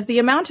either, because the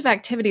amount of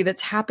activity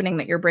that's happening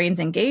that your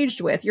brain's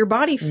engaged with, your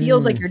body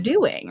feels like you're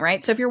doing,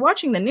 right? So if you're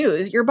watching the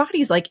news, your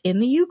body's like in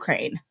the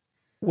Ukraine.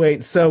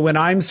 Wait, so when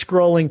I'm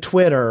scrolling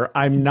Twitter,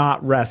 I'm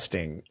not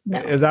resting. No.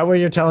 Is that what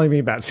you're telling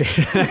me, Betsy?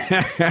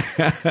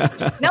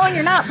 No,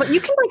 you're not. But you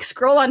can like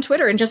scroll on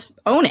Twitter and just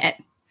own it,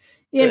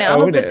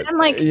 Own but it. then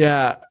like,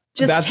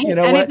 just that's,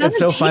 what? It's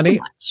so funny.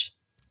 Much.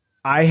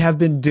 I have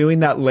been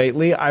doing that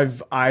lately.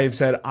 I've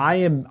said I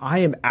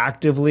am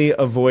actively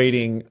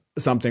avoiding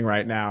something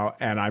right now,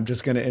 and I'm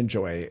just going to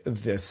enjoy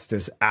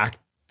this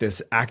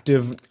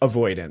active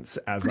avoidance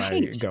as I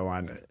Right. go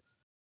on.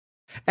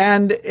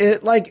 And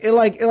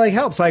it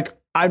helps. Like,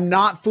 I'm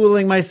not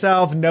fooling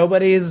myself.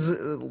 Nobody's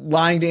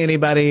lying to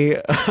anybody.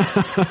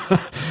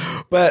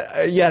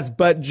 But yes,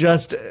 but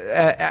just,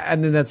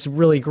 and then that's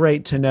really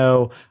great to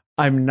know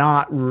I'm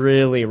not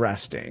really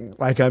resting.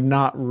 Like, I'm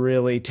not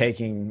really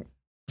taking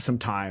some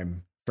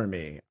time for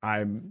me.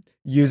 I'm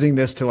using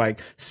this to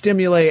like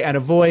stimulate and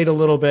avoid a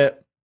little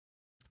bit,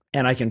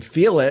 and I can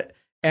feel it.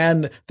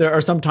 And there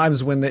are some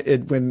times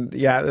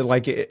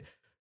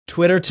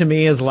Twitter to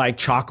me is like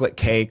chocolate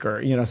cake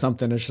or,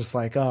 something. It's just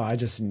like, oh, I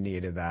just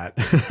needed that.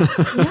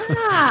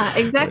 Yeah,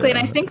 exactly. Yeah.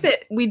 And I think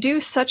that we do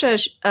such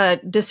a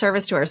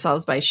disservice to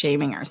ourselves by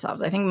shaming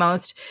ourselves. I think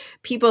most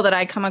people that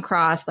I come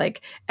across,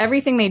 like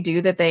everything they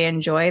do that they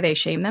enjoy, they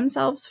shame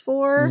themselves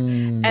for.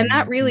 And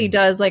that really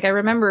does. Like, I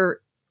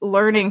remember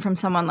learning from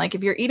someone, like,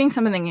 if you're eating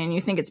something and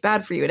you think it's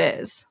bad for you, it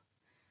is.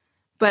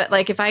 But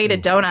like, if I eat a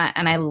donut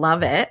and I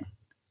love it,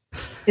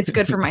 it's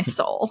good for my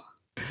soul.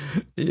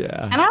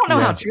 Yeah. And I don't know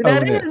how true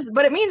that is,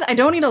 but it means I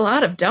don't eat a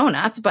lot of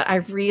donuts, but I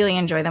really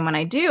enjoy them when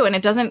I do. And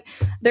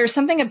there's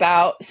something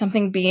about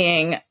something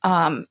being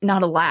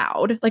not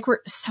allowed. Like, we're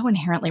so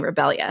inherently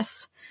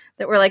rebellious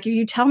that we're like, if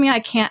you tell me I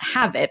can't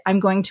have it, I'm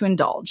going to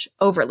indulge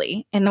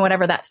overly in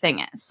whatever that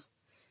thing is.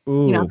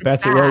 Ooh,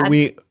 Betsy, well,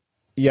 we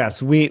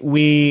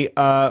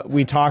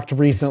talked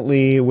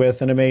recently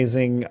with an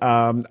amazing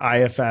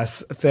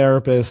IFS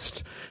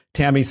therapist,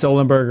 Tammy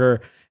Solenberger,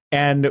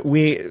 and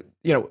we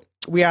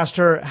asked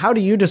her, how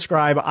do you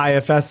describe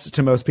IFS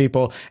to most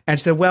people? And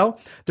she said, well,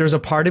 there's a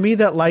part of me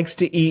that likes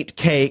to eat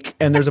cake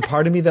and there's a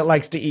part of me that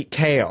likes to eat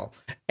kale.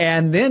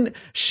 And then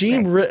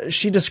she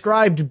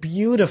described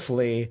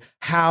beautifully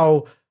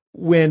how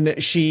when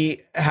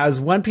she has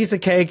one piece of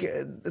cake,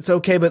 it's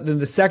okay. But then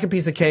the second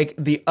piece of cake,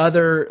 the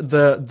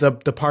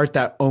part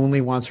that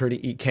only wants her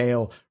to eat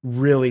kale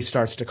really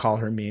starts to call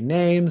her mean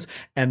names.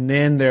 And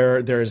then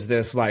there's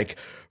this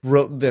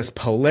this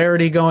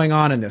polarity going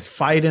on and this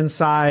fight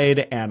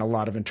inside and a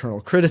lot of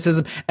internal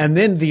criticism. And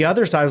then the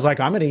other side was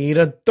like, I'm going to eat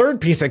a third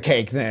piece of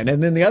cake then.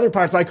 And then the other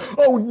part's like,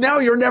 oh, now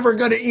you're never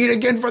going to eat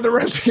again for the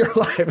rest of your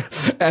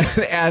life.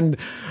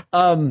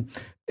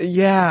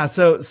 Yeah.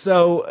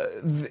 So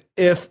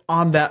if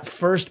on that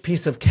first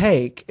piece of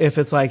cake, if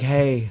it's like,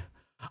 hey,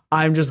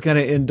 I'm just going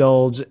to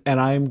indulge and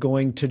I'm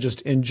going to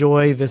just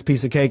enjoy this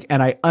piece of cake.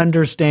 And I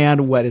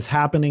understand what is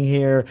happening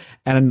here.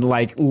 And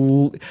like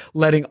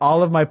letting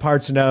all of my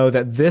parts know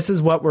that this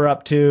is what we're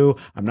up to.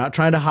 I'm not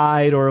trying to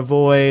hide or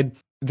avoid.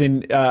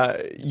 Then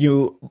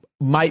you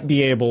might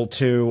be able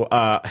to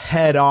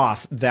head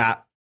off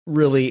that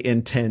really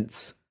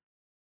intense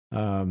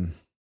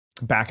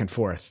back and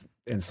forth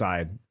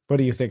inside. What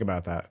do you think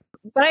about that?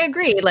 But I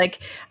agree. Like,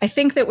 I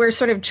think that we're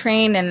sort of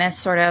trained in this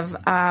sort of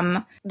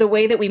the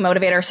way that we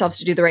motivate ourselves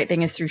to do the right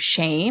thing is through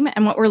shame.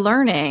 And what we're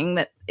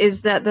learning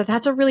is that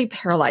that's a really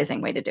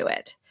paralyzing way to do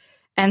it.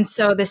 And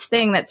so this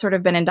thing that's sort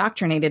of been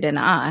indoctrinated in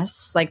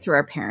us, like through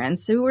our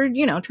parents who were,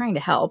 trying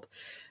to help,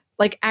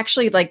 like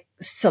actually like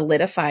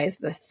solidifies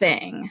the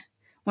thing.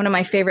 One of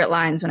my favorite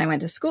lines when I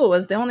went to school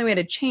was the only way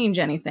to change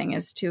anything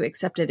is to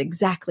accept it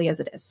exactly as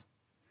it is.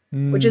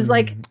 Which is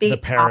like the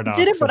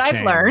opposite of what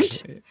I've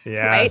learned,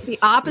 right? The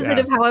opposite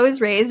of how I was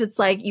raised. It's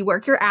like you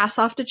work your ass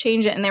off to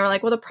change it. And they were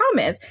like, well, the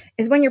problem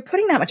is when you're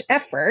putting that much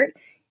effort,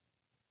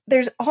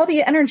 there's all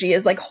the energy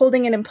is like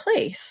holding it in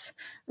place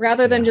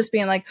rather than just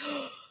being like,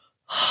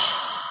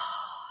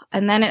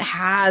 and then it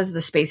has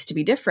the space to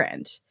be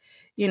different,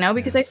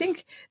 because I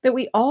think that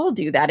we all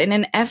do that in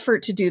an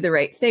effort to do the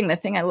right thing. The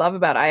thing I love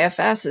about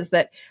IFS is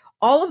that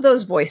all of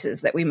those voices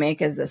that we make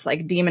as this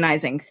like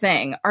demonizing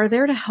thing are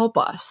there to help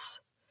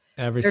us.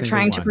 They're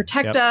trying to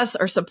protect us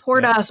or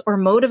support us or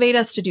motivate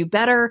us to do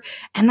better.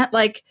 And that,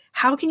 like,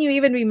 how can you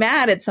even be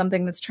mad at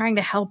something that's trying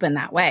to help in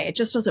that way? It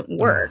just doesn't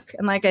work.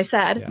 And like I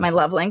said, my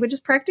love language is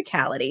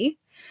practicality.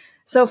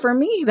 So for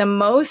me, the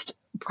most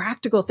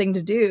practical thing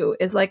to do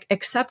is like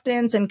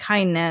acceptance and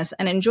kindness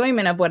and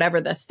enjoyment of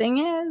whatever the thing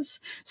is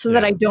so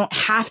that I don't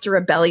have to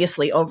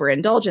rebelliously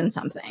overindulge in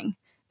something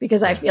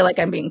because I feel like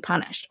I'm being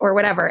punished or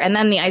whatever. And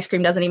then the ice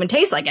cream doesn't even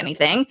taste like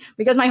anything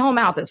because my whole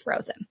mouth is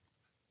frozen.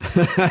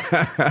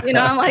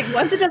 I'm like,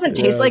 once it doesn't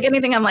taste like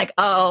anything, I'm like,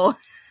 oh,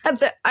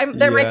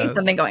 there might be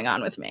something going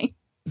on with me.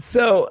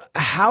 So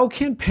how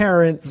can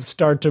parents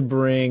start to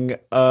bring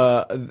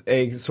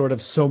a sort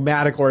of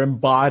somatic or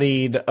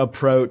embodied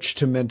approach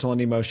to mental and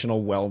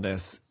emotional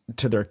wellness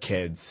to their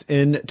kids,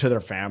 to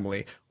their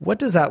family? What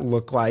does that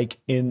look like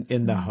in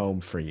the home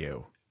for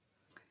you?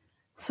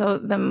 So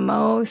the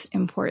most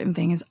important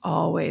thing is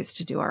always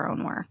to do our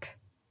own work.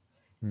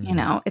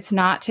 It's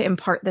not to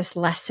impart this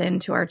lesson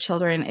to our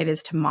children. It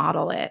is to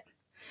model it.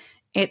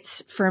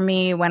 It's for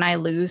me, when I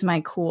lose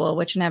my cool,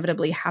 which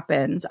inevitably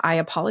happens, I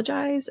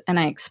apologize and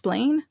I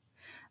explain.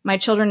 My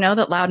children know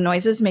that loud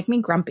noises make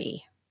me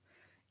grumpy,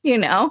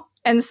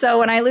 And so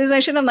when I lose my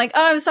shit, I'm like,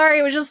 oh, I'm sorry.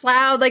 It was just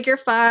loud. Like, you're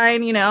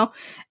fine,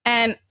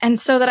 And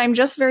so that I'm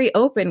just very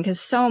open, because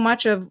so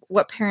much of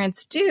what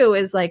parents do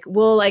is like,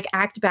 we'll like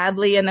act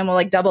badly and then we'll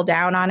like double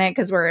down on it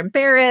because we're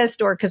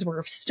embarrassed or because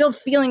we're still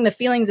feeling the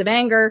feelings of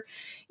anger,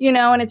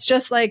 and it's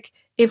just like,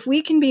 if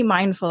we can be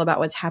mindful about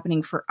what's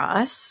happening for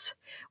us,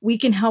 we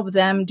can help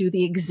them do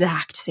the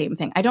exact same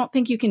thing. I don't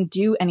think you can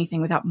do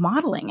anything without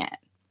modeling it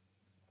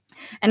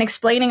and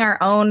explaining our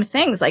own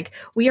things. Like,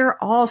 we are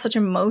all such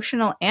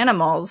emotional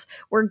animals.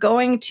 We're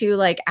going to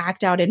like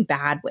act out in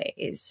bad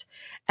ways.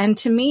 And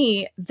to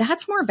me,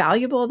 that's more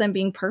valuable than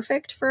being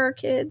perfect for our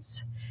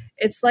kids.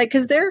 It's like,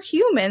 because they're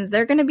humans,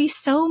 they're going to be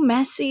so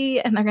messy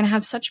and they're going to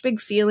have such big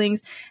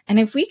feelings. And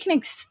if we can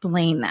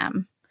explain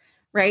them,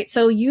 right?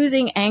 So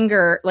using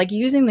anger, like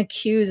using the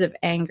cues of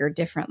anger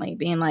differently,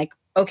 being like,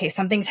 okay,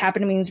 something's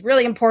happened to me is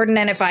really important.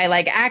 And if I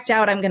like act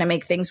out, I'm going to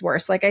make things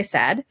worse. Like I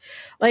said,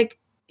 like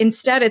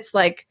instead it's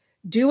like,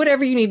 do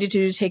whatever you need to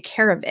do to take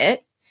care of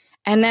it.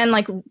 And then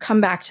like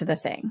come back to the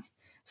thing.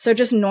 So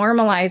just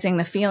normalizing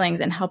the feelings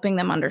and helping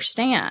them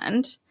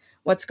understand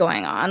what's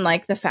going on,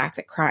 like the fact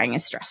that crying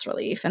is stress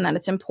relief and that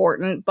it's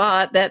important,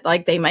 but that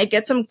like they might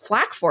get some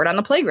flack for it on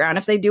the playground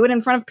if they do it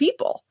in front of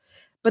people.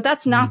 But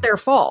that's not their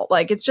fault.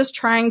 Like, it's just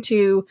trying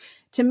to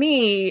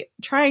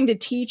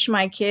teach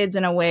my kids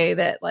in a way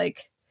that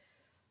like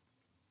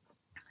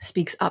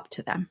speaks up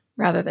to them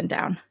rather than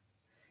down.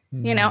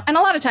 And a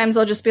lot of times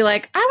they'll just be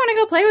like, I want to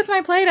go play with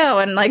my Play-Doh.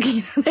 And like,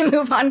 they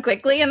move on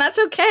quickly, and that's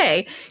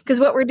okay. Because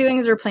what we're doing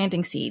is we're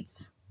planting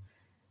seeds.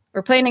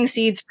 We're planting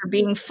seeds for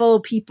being full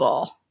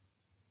people.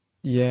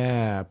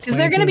 Yeah. Because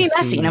they're going to be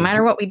messy no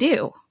matter what we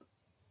do.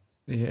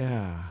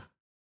 Yeah.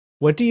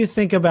 What do you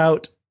think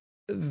about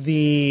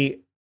the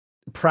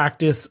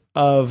practice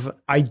of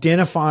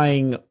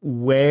identifying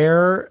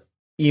where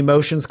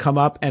emotions come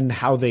up and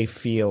how they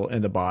feel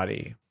in the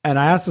body? And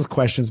I ask these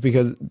questions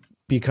because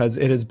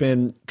it has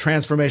been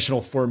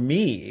transformational for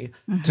me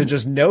to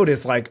just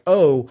notice like,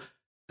 oh,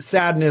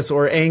 sadness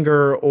or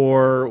anger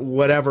or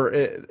whatever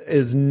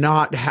is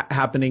not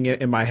happening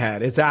in my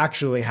head. It's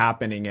actually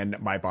happening in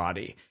my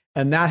body.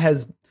 And that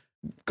has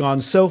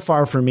gone so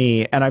far for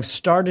me. And I've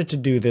started to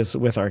do this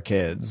with our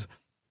kids.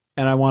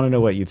 And I want to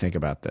know what you think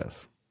about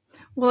this.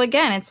 Well,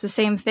 again, it's the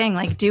same thing.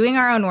 Like, doing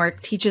our own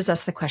work teaches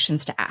us the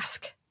questions to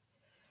ask.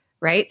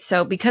 Right?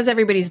 So because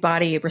everybody's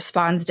body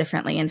responds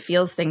differently and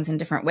feels things in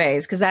different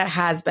ways, because that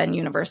has been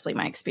universally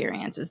my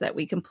experience, is that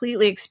we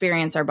completely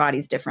experience our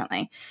bodies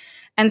differently.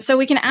 And so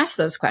we can ask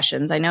those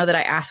questions. I know that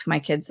I ask my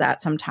kids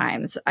that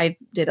sometimes. I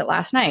did it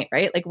last night,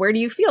 right? Like, where do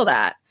you feel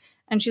that?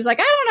 And she's like,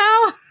 I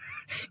don't know,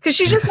 because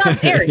she's just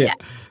not there yet.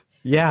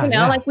 Yeah.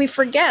 Like, we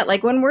forget,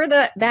 like when we're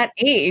that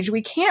age,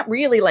 we can't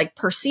really like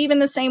perceive in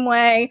the same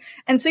way.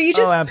 And so you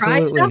just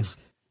try stuff.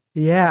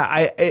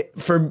 Yeah,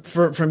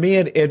 for me,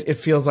 it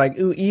feels like,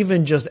 ooh,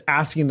 even just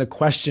asking the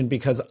question,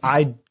 because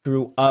I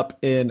grew up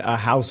in a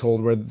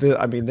household where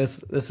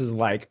this is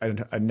like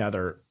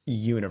another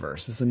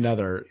universe. It's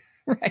another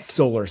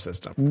solar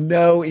system.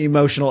 No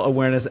emotional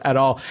awareness at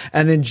all.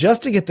 And then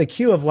just to get the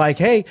cue of like,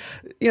 hey,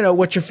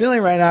 what you're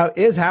feeling right now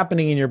is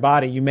happening in your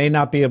body. You may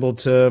not be able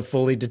to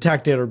fully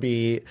detect it or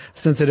be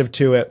sensitive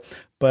to it,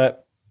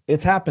 but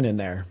it's happening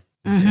there.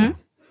 Mm-hmm.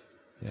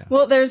 Yeah.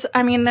 Well, there's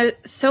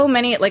so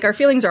many, like, our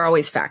feelings are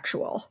always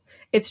factual.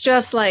 It's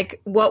just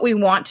like what we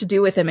want to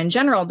do with them in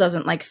general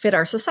doesn't like fit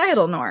our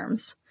societal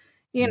norms,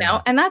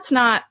 and that's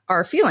not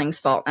our feelings'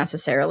 fault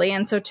necessarily.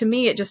 And so to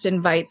me, it just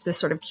invites this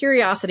sort of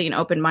curiosity and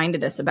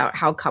open-mindedness about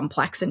how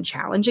complex and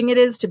challenging it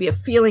is to be a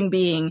feeling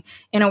being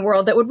in a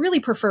world that would really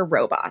prefer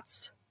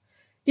robots.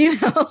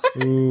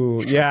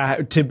 Ooh, yeah.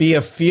 To be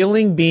a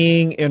feeling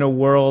being in a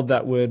world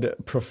that would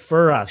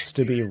prefer us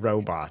to be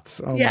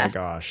robots. Oh yes.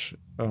 My gosh.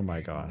 Oh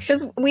my gosh.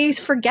 Because we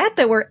forget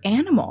that we're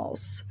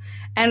animals,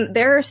 and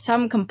there are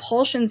some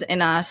compulsions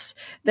in us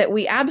that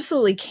we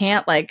absolutely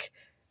can't, like,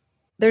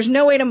 there's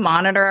no way to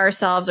monitor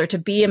ourselves or to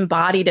be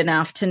embodied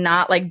enough to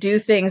not like do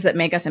things that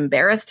make us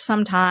embarrassed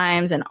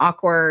sometimes and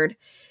awkward.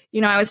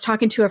 I was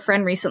talking to a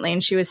friend recently,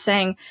 and she was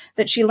saying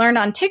that she learned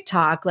on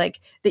TikTok, like,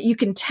 that you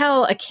can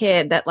tell a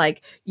kid that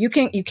like, you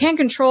can't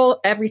control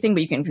everything,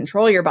 but you can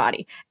control your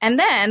body. And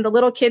then the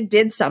little kid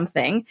did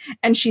something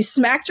and she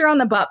smacked her on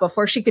the butt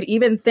before she could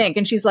even think.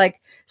 And she's like,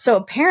 so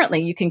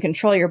apparently you can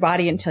control your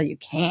body until you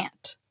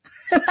can't.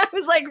 And I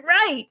was like,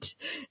 right,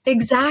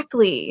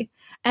 exactly.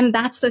 And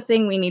that's the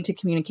thing we need to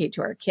communicate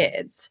to our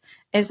kids,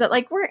 is that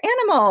like, we're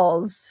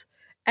animals.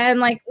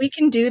 And like, we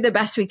can do the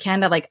best we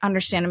can to like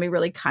understand and be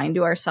really kind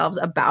to ourselves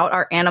about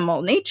our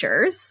animal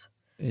natures,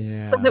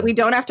 so that we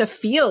don't have to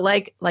feel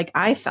like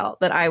I felt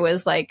that I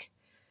was like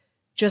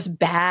just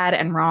bad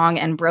and wrong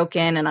and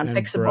broken and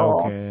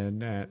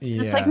unfixable.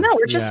 It's like, no,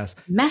 we're just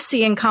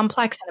messy and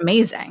complex and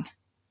amazing.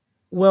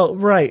 Well,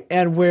 right.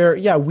 And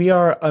we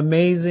are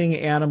amazing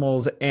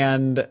animals.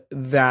 And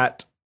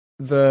that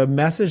the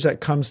message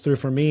that comes through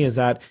for me is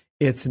that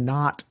it's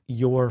not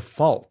your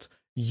fault.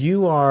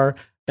 You are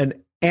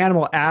an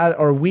animal,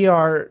 or we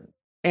are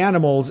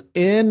animals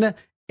in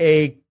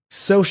a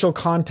social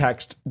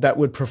context that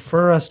would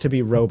prefer us to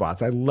be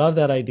robots. I love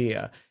that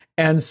idea.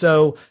 And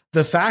so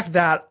the fact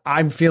that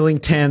I'm feeling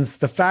tense,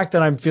 the fact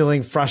that I'm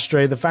feeling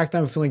frustrated, the fact that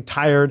I'm feeling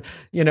tired,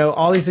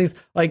 all these things,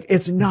 like,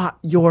 it's not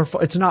your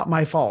fault. It's not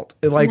my fault.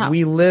 Like, No.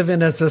 we live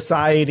in a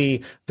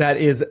society that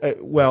is,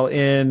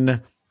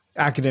 in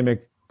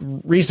academic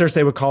research,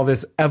 they would call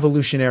this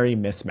evolutionary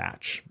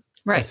mismatch,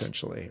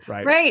 essentially.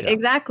 Right. Right. Yeah.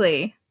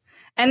 Exactly.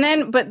 And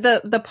then, but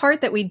the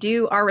part that we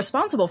are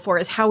responsible for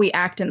is how we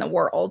act in the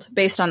world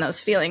based on those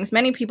feelings.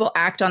 Many people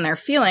act on their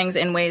feelings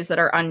in ways that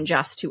are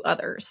unjust to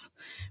others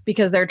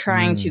because they're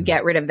trying to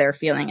get rid of their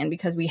feeling. And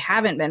because we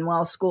haven't been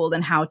well schooled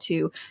in how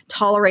to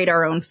tolerate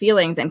our own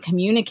feelings and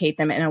communicate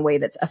them in a way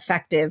that's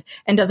effective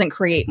and doesn't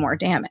create more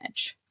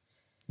damage.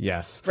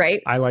 Yes.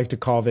 Right. I like to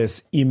call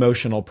this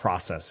emotional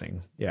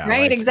processing. Yeah.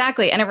 Right. Like,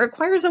 exactly. And it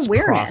requires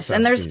awareness.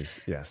 And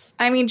yes.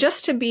 I mean,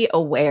 just to be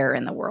aware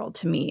in the world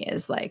to me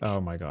is like, oh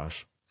my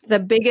gosh, the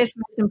biggest,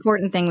 most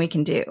important thing we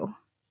can do.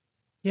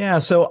 Yeah.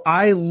 So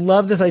I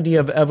love this idea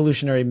of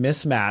evolutionary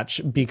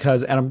mismatch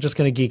because, and I'm just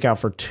going to geek out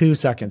for 2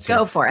 seconds here.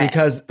 Go for it.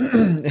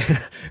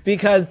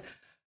 Because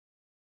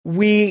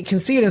we can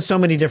see it in so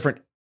many different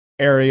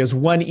areas.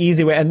 One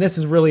easy way, and this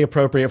is really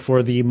appropriate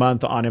for the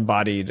month on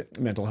embodied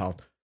mental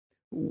health.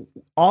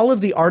 All of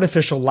the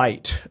artificial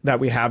light that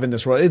we have in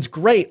this world, it's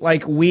great.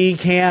 Like, we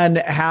can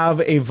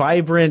have a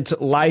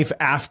vibrant life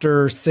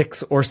after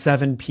 6 or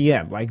 7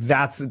 p.m. Like,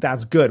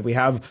 that's good. We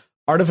have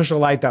artificial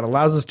light that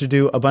allows us to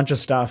do a bunch of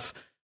stuff.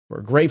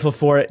 We're grateful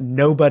for it.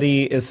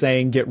 Nobody is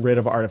saying get rid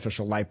of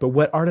artificial light. But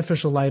what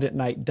artificial light at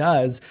night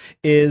does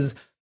is,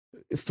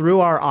 through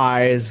our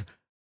eyes,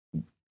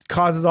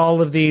 causes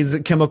all of these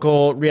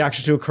chemical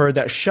reactions to occur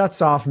that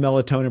shuts off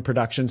melatonin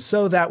production,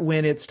 so that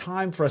when it's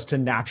time for us to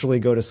naturally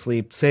go to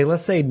sleep,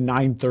 let's say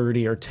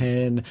 9:30 or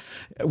 10,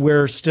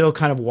 we're still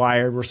kind of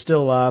wired, we're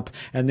still up.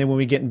 And then when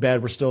we get in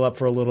bed, we're still up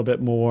for a little bit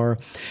more.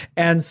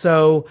 And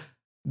so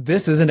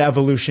this is an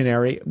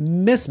evolutionary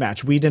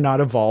mismatch. We did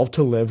not evolve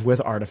to live with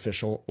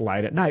artificial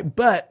light at night,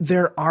 but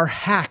there are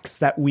hacks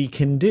that we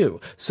can do.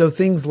 So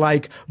things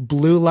like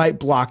blue light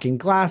blocking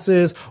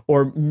glasses,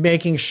 or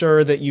making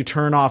sure that you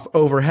turn off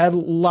overhead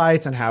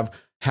lights and have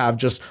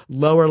just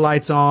lower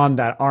lights on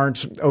that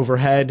aren't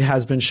overhead,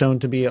 has been shown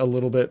to be a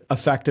little bit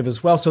effective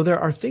as well. So there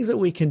are things that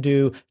we can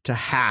do to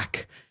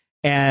hack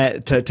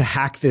and to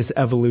hack this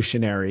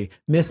evolutionary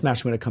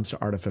mismatch when it comes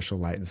to artificial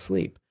light and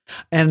sleep.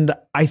 And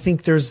I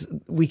think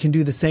we can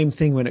do the same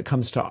thing when it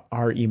comes to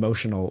our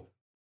emotional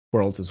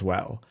worlds as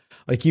well.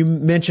 Like you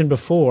mentioned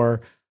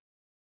before,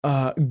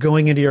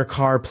 going into your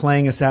car,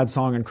 playing a sad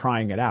song and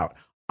crying it out.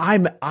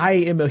 I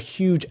am a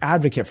huge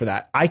advocate for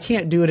that. I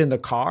can't do it in the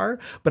car,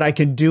 but I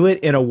can do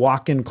it in a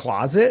walk-in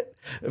closet.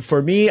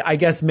 For me, I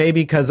guess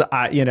maybe because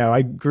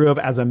I grew up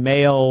as a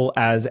male,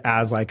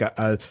 as like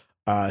a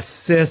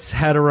cis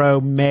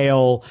hetero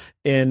male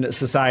in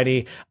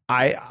society.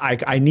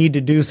 I need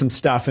to do some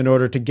stuff in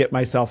order to get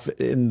myself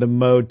in the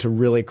mode to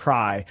really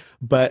cry.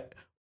 But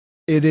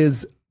it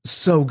is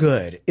so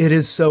good. It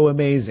is so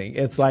amazing.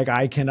 It's like,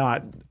 I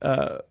cannot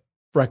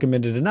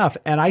recommend it enough.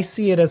 And I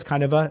see it as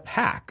kind of a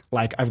hack.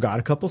 Like, I've got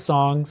a couple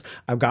songs,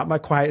 I've got my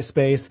quiet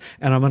space,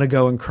 and I'm going to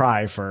go and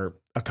cry for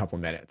a couple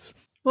minutes.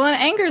 Well,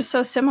 and anger is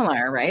so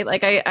similar, right?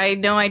 Like, I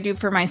know I do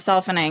for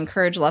myself, and I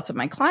encourage lots of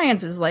my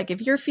clients, is like,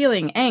 if you're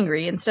feeling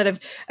angry, instead of,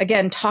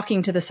 again,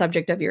 talking to the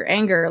subject of your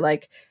anger,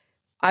 like,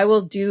 I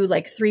will do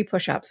like 3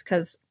 push-ups,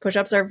 because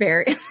push-ups are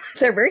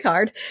they're very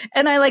hard.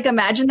 And I like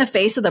imagine the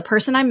face of the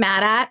person I'm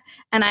mad at,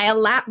 and I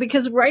allow,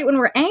 because right when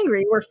we're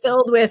angry, we're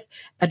filled with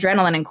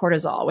adrenaline and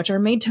cortisol, which are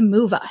made to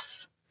move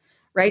us.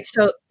 Right.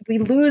 So we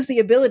lose the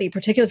ability,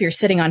 particularly if you're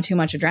sitting on too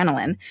much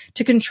adrenaline,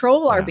 to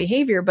control our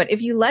behavior. But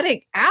if you let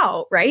it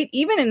out, right,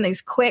 even in these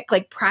quick,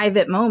 like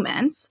private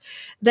moments,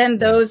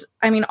 then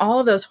all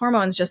of those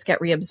hormones just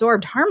get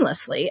reabsorbed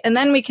harmlessly. And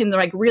then we can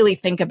like really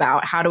think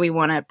about, how do we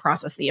want to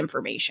process the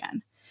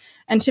information?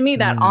 And to me,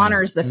 that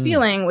honors the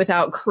feeling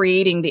without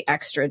creating the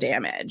extra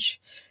damage.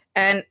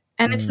 And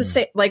it's the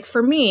same, like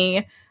for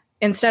me,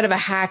 instead of a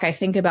hack, I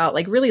think about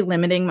like really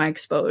limiting my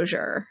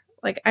exposure.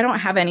 Like, I don't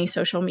have any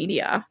social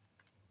media.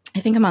 I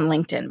think I'm on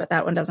LinkedIn, but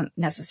that one doesn't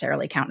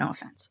necessarily count. No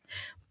offense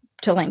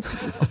to LinkedIn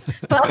people.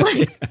 But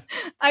like,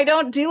 I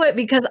don't do it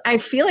because I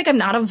feel like I'm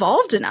not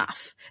evolved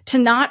enough to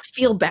not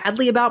feel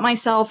badly about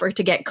myself or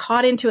to get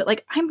caught into it.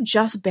 Like, I'm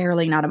just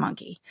barely not a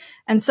monkey.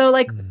 And so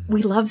like,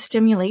 we love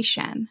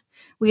stimulation.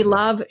 We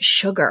love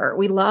sugar.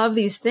 We love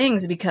these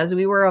things because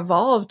we were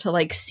evolved to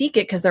like seek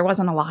it because there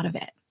wasn't a lot of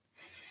it.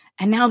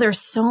 And now there's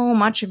so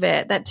much of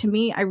it that, to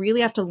me, I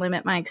really have to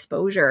limit my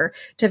exposure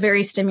to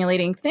very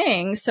stimulating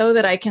things so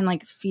that I can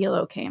like feel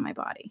okay in my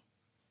body.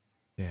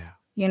 Yeah.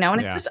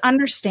 And it's just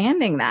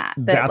understanding that.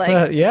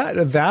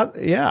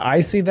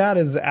 I see that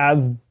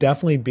as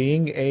definitely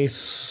being a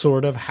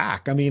sort of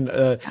hack. I mean,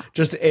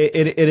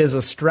 it is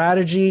a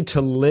strategy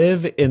to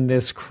live in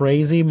this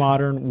crazy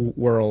modern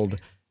world.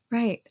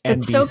 Right.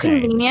 It's so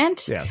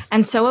convenient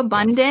and so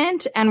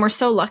abundant, and we're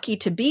so lucky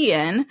to be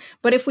in.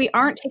 But if we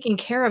aren't taking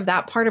care of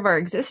that part of our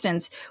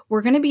existence,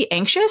 we're going to be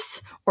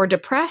anxious or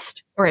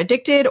depressed or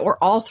addicted or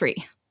all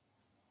 3.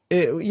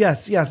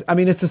 Yes. I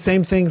mean, it's the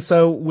same thing.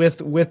 So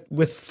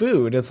with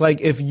food, it's like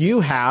if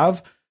you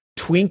have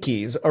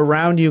Twinkies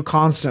around you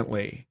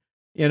constantly,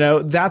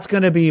 that's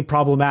going to be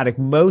problematic.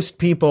 Most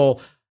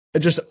people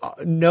just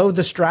know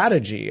the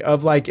strategy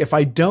of like, if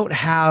I don't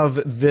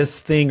have this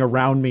thing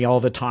around me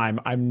all the time,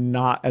 I'm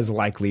not as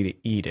likely to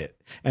eat it.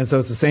 And so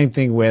it's the same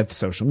thing with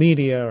social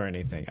media or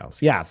anything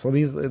else. Yeah. So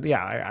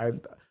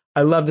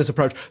I love this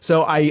approach.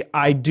 So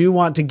I do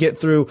want to get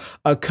through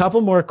a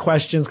couple more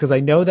questions because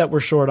I know that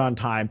we're short on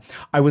time.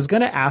 I was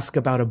going to ask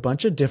about a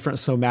bunch of different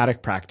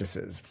somatic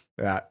practices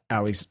that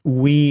at least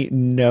we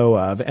know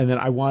of, and then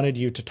I wanted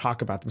you to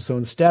talk about them. So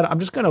instead, I'm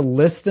just going to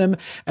list them,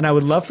 and I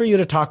would love for you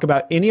to talk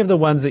about any of the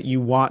ones that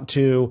you want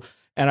to,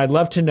 and I'd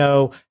love to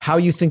know how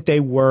you think they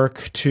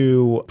work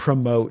to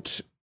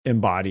promote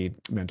embodied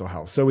mental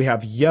health. So we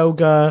have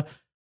yoga,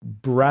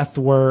 breath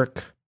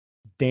work,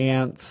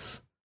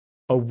 dance,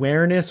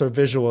 awareness or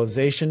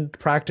visualization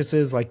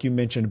practices, like you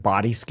mentioned,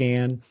 body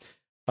scan,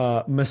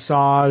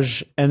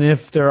 massage, and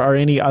if there are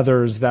any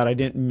others that I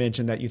didn't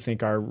mention that you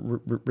think are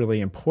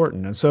really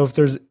important. And so if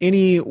there's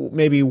any,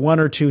 maybe one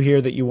or two here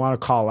that you want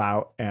to call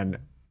out and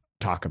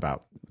talk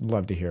about,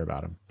 love to hear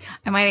about them.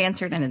 I might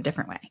answer it in a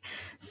different way.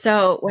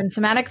 So when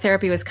somatic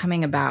therapy was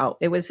coming about,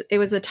 it was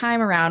the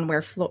time around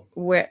where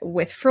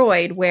with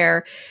Freud,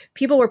 where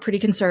people were pretty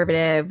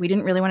conservative. We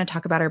didn't really want to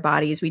talk about our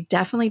bodies. We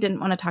definitely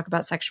didn't want to talk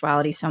about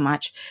sexuality so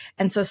much.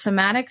 And so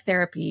somatic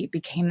therapy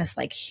became this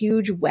like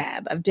huge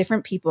web of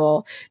different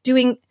people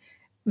doing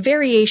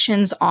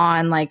variations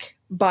on like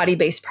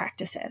body-based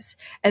practices.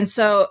 And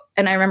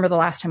I remember the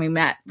last time we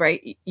met,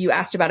 right? You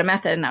asked about a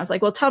method and I was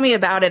like, well, tell me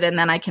about it. And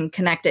then I can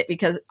connect it,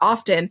 because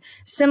often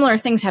similar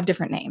things have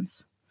different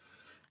names.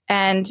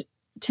 And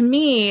to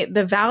me,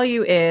 the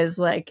value is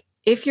like,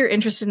 if you're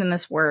interested in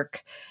this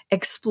work,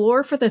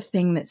 explore for the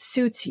thing that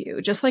suits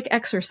you, just like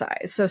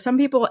exercise. So some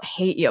people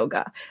hate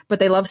yoga, but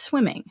they love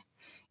swimming.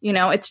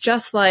 It's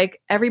just like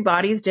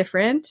everybody's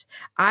different.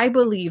 I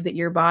believe that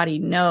your body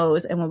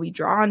knows and will be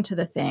drawn to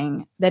the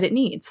thing that it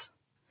needs.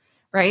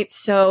 Right.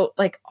 So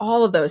like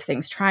all of those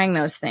things, trying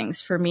those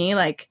things for me,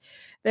 like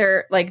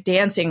they're like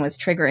dancing was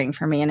triggering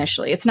for me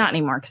initially. It's not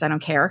anymore because I don't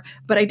care,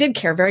 but I did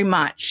care very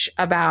much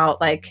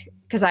about like,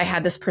 because I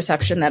had this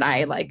perception that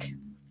I like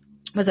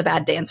was a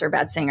bad dancer,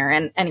 bad singer.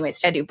 And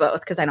anyways, I do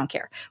both because I don't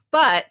care,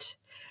 but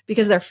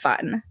because they're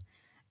fun.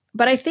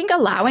 But I think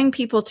allowing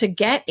people to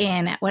get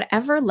in at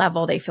whatever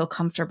level they feel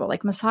comfortable,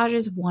 like massage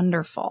is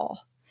wonderful,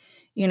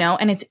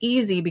 and it's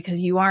easy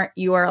because you are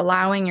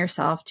allowing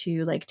yourself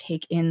to like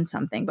take in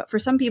something. But for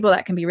some people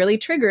that can be really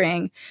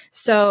triggering.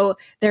 So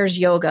there's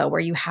yoga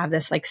where you have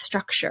this like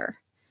structure,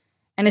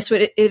 and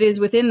it is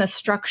within the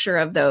structure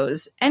of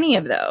any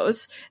of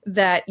those,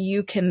 that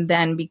you can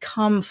then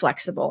become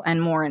flexible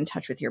and more in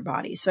touch with your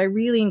body. So I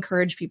really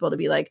encourage people to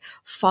be like,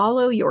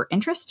 follow your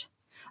interest,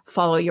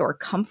 follow your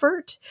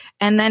comfort,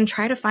 and then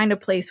try to find a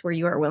place where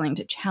you are willing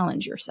to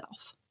challenge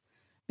yourself,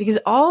 because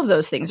all of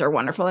those things are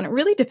wonderful. And it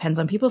really depends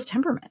on people's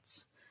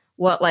temperaments,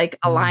 what like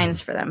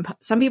aligns for them.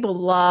 Some people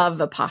love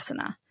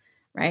Vipassana,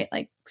 right?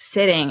 Like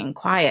sitting and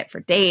quiet for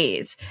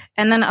days.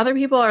 And then other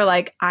people are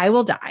like, I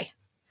will die,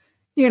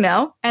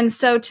 And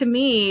so to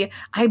me,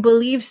 I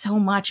believe so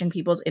much in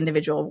people's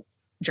individual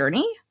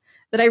journey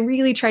that I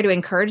really try to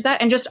encourage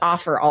that and just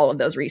offer all of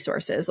those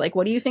resources. Like,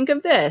 what do you think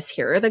of this?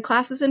 Here are the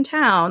classes in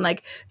town.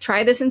 Like,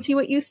 try this and see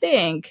what you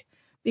think.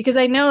 Because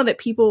I know that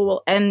people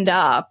will end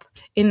up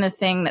in the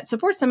thing that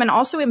supports them, and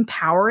also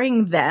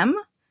empowering them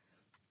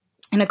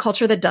in a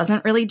culture that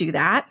doesn't really do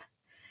that,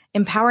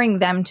 empowering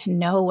them to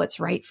know what's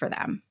right for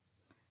them.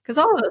 Because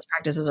all of those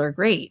practices are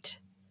great,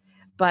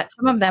 but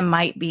some of them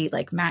might be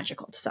like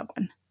magical to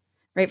someone.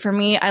 Right. For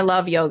me, I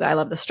love yoga. I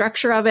love the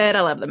structure of it.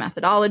 I love the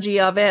methodology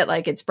of it.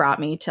 Like it's brought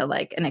me to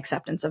like an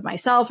acceptance of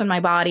myself and my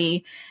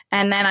body.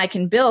 And then I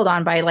can build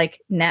on by like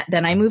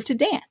then I moved to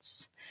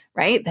dance.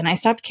 Right. Then I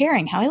stopped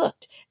caring how I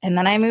looked. And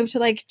then I moved to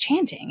like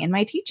chanting in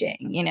my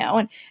teaching,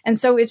 and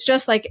so it's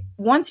just like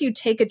once you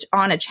take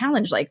on a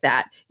challenge like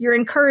that, you're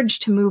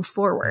encouraged to move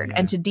forward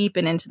and to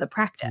deepen into the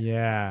practice.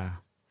 Yeah.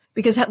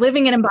 Because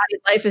living an embodied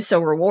life is so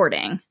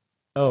rewarding.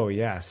 Oh,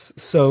 yes.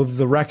 So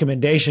the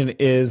recommendation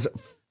is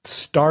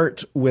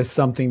start with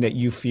something that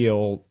you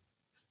feel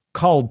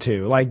called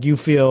to, like you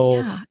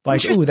feel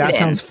like, ooh, that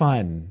sounds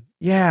fun.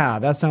 Yeah,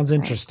 that sounds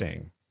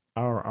interesting.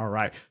 All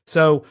right.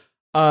 So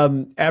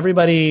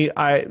everybody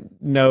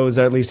knows,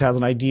 or at least has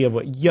an idea of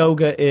what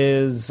yoga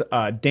is,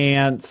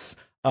 dance.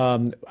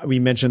 We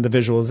mentioned the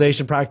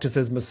visualization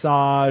practices,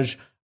 massage.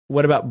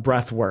 What about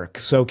breath work?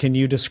 So can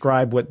you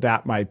describe what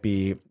that might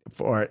be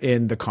for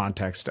in the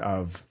context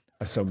of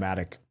a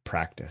somatic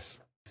practice?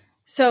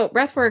 So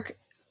breath work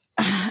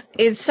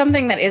is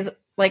something that is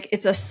like,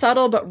 it's a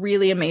subtle but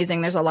really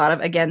amazing. There's a lot of,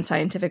 again,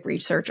 scientific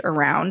research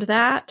around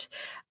that.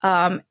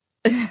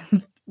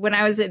 When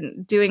I was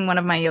doing one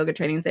of my yoga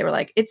trainings, they were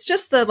like, it's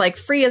just the like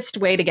freest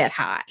way to get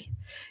high,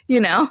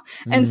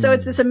 And so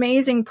it's this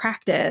amazing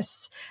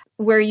practice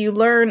where you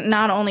learn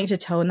not only to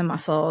tone the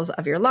muscles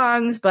of your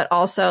lungs, but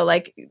also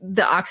like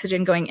the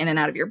oxygen going in and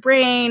out of your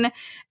brain.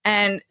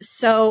 And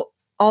so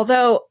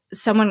although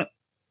someone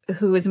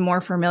who is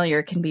more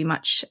familiar can be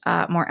much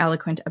more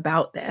eloquent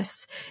about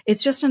this,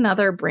 it's just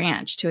another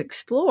branch to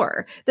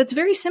explore that's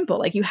very simple.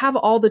 Like you have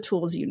all the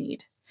tools you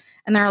need.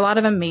 And there are a lot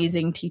of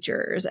amazing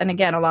teachers. And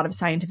again, a lot of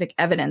scientific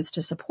evidence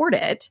to support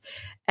it.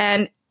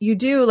 And you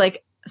do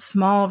like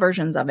small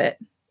versions of it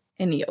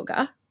in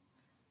yoga.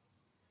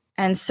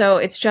 And so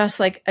it's just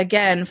like,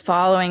 again,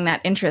 following that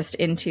interest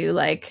into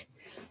like,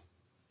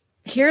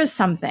 here's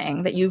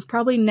something that you've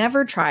probably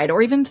never tried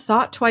or even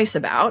thought twice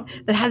about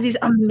that has these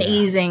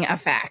amazing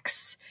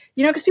effects,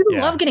 you know, because people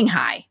love getting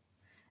high.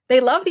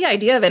 They love the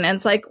idea of it. And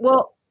it's like,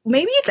 well,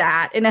 maybe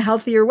that in a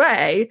healthier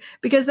way,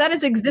 because that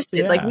has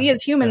existed. Like we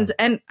as humans,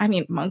 and I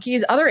mean,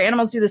 monkeys, other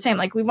animals do the same.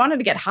 Like we wanted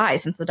to get high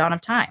since the dawn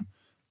of time.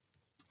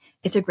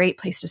 It's a great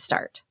place to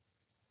start,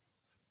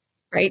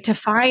 right? To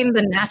find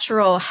the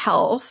natural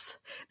health,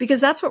 because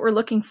that's what we're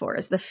looking for,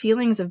 is the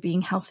feelings of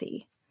being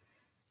healthy,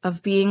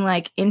 of being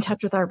like in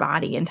touch with our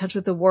body, in touch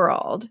with the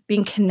world,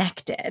 being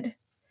connected,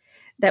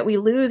 that we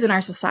lose in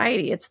our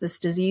society. It's this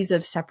disease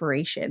of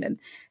separation, and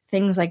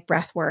things like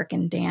breath work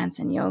and dance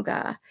and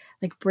yoga,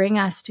 like bring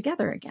us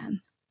together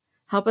again,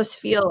 help us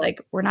feel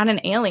like we're not an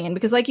alien,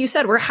 because like you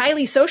said, we're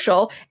highly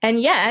social.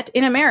 And yet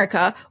in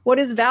America, what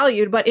is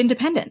valued but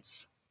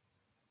independence?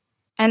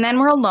 And then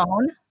we're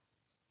alone.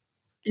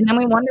 And then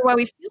we wonder why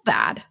we feel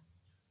bad.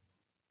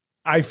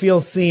 I feel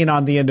seen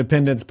on the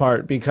independence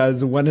part,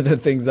 because one of the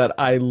things that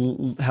I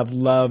have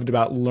loved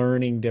about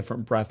learning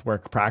different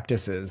breathwork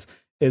practices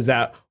is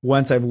that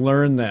once I've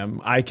learned them,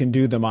 I can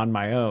do them on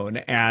my own.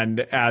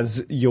 And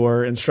as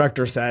your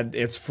instructor said,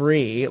 it's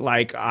free.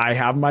 Like I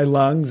have my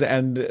lungs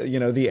and, you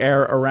know, the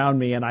air around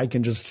me, and I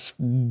can just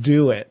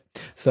do it.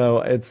 So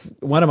it's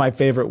one of my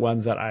favorite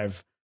ones that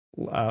I've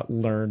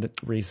learned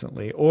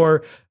recently.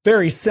 Or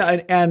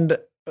and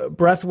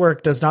breath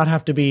work does not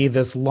have to be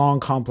this long,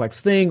 complex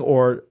thing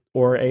or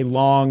a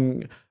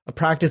long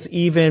practice.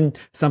 Even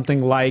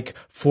something like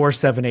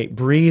 4-7-8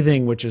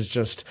 breathing, which is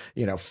just,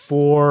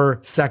 4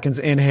 seconds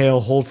inhale,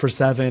 hold for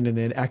 7, and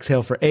then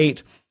exhale for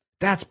 8.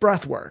 That's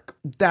breath work.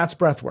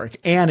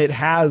 And it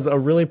has a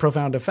really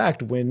profound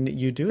effect when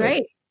you do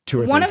it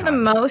 2 or 3 One of times. the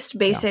most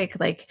basic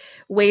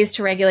ways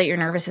to regulate your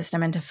nervous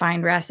system and to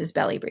find rest is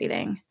belly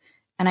breathing.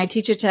 And I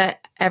teach it to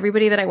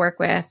everybody that I work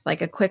with,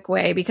 like a quick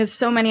way, because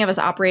so many of us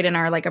operate in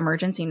our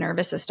emergency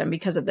nervous system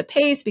because of the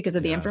pace, because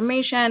of the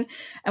information.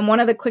 And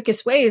one of the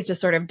quickest ways to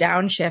sort of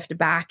downshift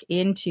back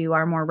into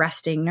our more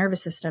resting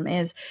nervous system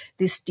is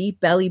this deep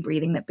belly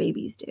breathing that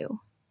babies do,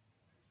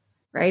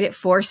 right? It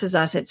forces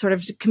us, it sort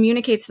of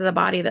communicates to the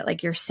body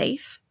that you're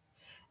safe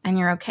and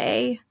you're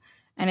okay.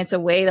 And it's a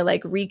way to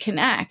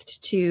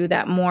reconnect to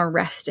that more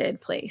rested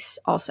place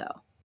also.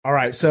 All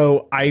right.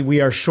 So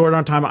we are short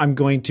on time. I'm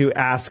going to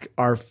ask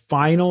our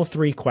final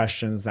 3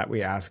 questions that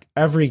we ask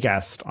every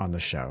guest on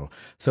the show.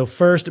 So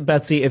first,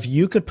 Betsy, if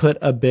you could put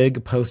a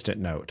big Post-it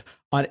note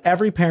on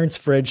every parent's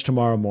fridge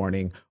tomorrow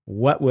morning,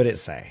 what would it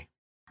say?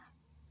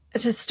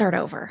 To start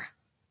over.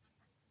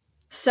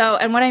 So,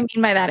 and what I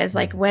mean by that is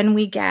when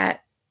we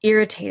get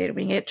irritated,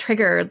 when you get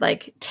triggered,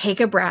 take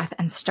a breath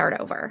and start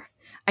over.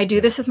 I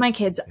do this with my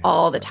kids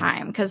all the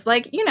time because,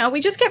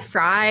 we just get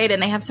fried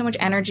and they have so much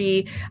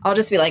energy. I'll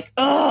just be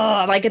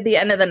oh, at the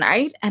end of the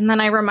night. And then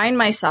I remind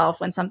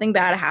myself when something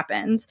bad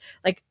happens,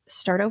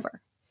 start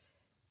over.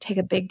 Take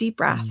a big, deep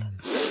breath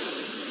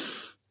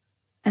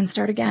and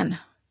start again.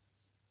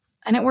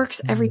 And it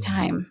works every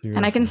time. Beautiful.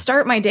 And I can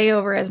start my day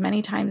over as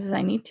many times as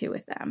I need to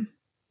with them.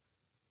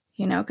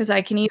 Because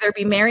I can either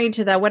be married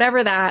to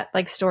whatever that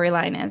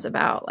storyline is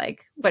about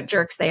what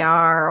jerks they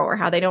are or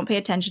how they don't pay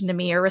attention to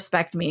me or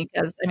respect me.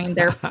 Because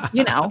they're,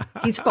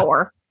 he's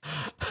 4.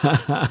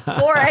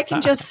 Or I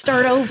can just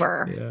start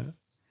over. Yeah.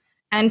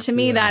 And to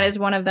me, that is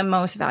one of the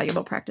most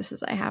valuable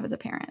practices I have as a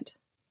parent.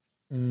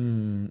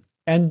 And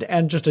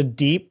just a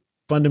deep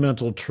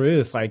fundamental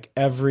truth,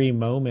 every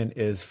moment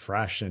is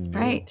fresh and new.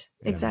 Right.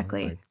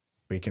 Exactly.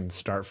 We can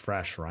start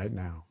fresh right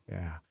now.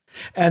 Yeah.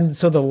 And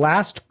so the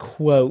last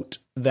quote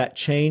that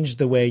changed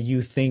the way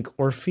you think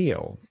or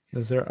feel,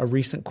 is there a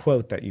recent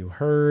quote that you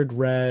heard,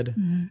 read?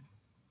 Mm-hmm.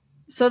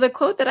 So the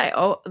quote that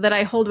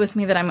I hold with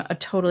me that I'm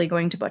totally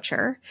going to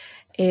butcher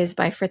is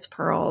by Fritz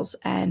Perls.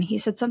 And he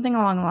said something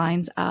along the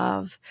lines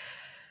of,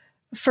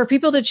 for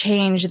people to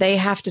change, they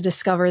have to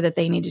discover that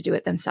they need to do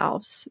it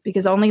themselves,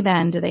 because only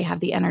then do they have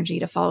the energy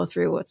to follow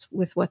through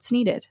with what's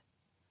needed.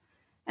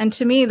 And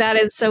to me, that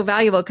is so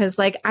valuable because,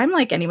 I'm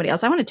like anybody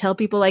else. I want to tell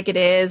people like it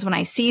is. When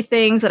I see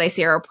things that I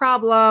see are a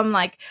problem,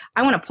 I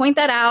want to point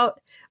that out.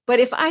 But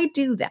if I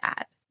do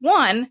that,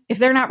 one, if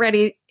they're not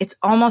ready, it's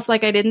almost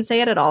like I didn't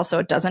say it at all, so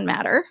it doesn't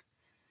matter.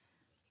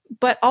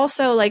 But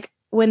also,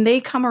 when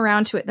they come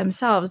around to it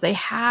themselves, they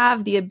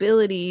have the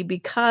ability,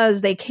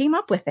 because they came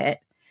up with it,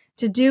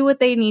 to do what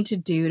they need to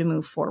do to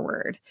move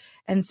forward.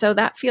 And so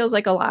that feels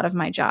like a lot of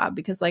my job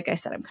because, like I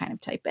said, I'm kind of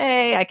type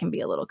A. I can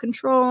be a little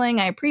controlling.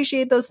 I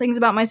appreciate those things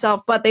about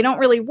myself, but they don't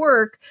really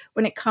work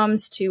when it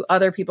comes to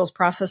other people's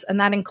process. And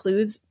that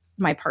includes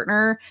my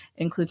partner.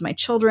 It includes my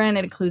children.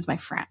 It includes my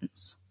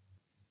friends.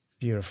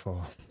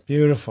 Beautiful.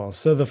 Beautiful.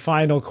 So the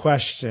final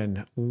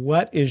question,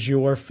 what is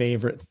your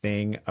favorite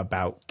thing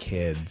about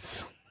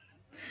kids?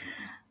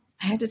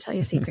 I have to tell you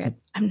a secret.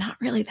 I'm not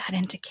really that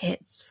into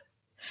kids.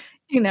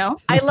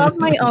 I love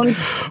my own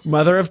kids.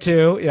 Mother of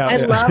two. Yeah. I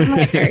love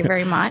my very,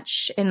 very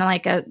much in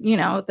like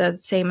the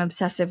same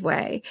obsessive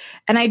way.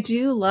 And I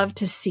do love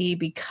to see,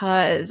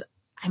 because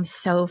I'm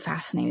so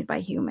fascinated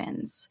by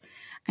humans.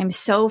 I'm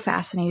so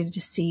fascinated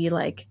to see,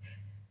 like,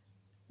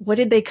 what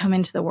did they come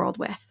into the world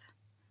with?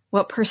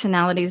 What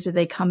personalities did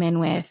they come in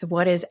with?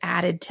 What is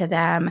added to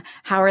them?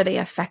 How are they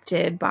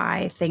affected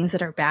by things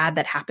that are bad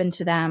that happen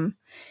to them?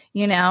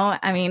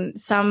 I mean,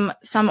 some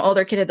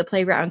older kid at the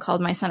playground called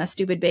my son a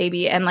stupid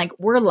baby. And like,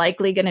 we're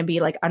likely going to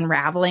be like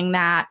unraveling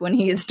that when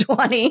he's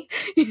 20,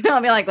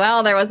 I'll be like,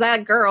 well, there was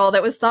that girl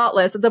that was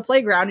thoughtless at the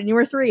playground and you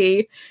were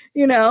 3,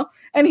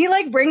 and he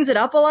like brings it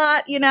up a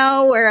lot,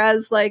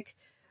 whereas like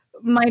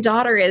my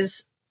daughter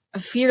is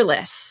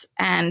fearless.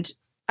 And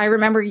I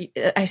remember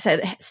I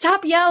said,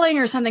 stop yelling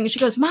or something. And she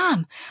goes,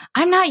 Mom,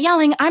 I'm not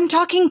yelling. I'm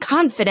talking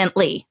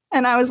confidently.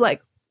 And I was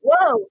like,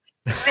 whoa,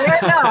 fair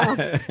enough.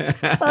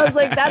 I was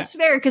like, that's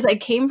fair, because I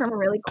came from a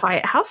really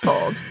quiet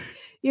household,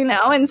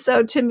 And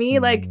so to me,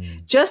 like,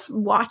 just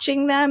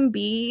watching them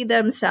be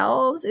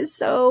themselves is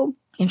so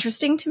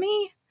interesting to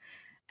me.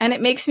 And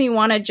it makes me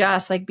want to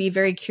just like be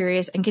very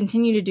curious and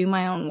continue to do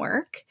my own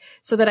work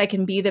so that I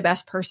can be the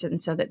best person,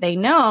 so that they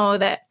know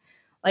that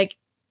like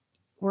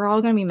we're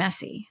all going to be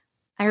messy.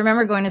 I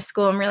remember going to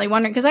school and really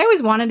wondering, because I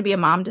always wanted to be a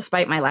mom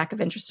despite my lack of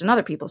interest in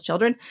other people's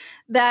children,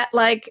 that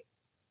like,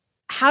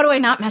 how do I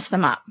not mess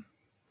them up?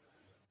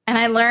 And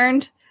I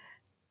learned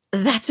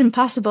that's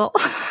impossible.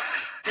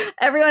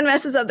 Everyone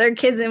messes up their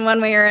kids in one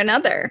way or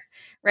another,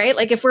 right?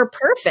 Like if we're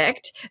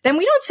perfect, then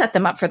we don't set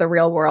them up for the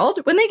real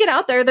world. When they get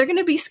out there, they're going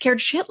to be scared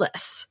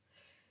shitless,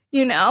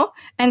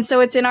 And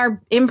so it's in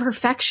our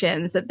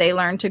imperfections that they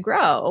learn to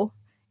grow.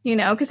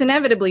 Because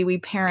inevitably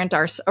we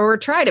or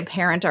try to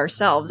parent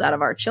ourselves out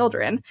of our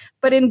children.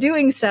 But in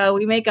doing so,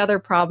 we make other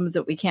problems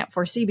that we can't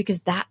foresee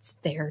because that's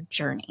their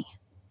journey.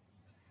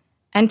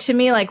 And to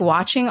me, like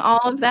watching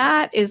all of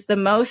that is the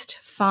most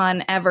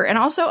fun ever. And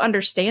also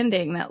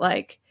understanding that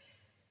like,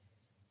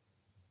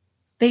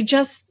 they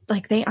just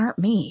like, they aren't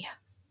me.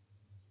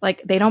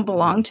 Like they don't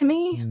belong to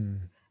me.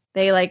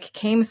 They like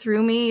came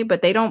through me,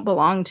 but they don't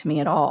belong to me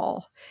at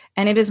all.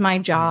 And it is my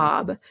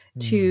job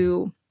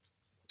to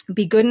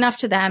be good enough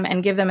to them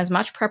and give them as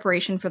much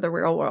preparation for the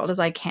real world as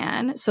I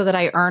can, so that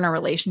I earn a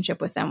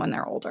relationship with them when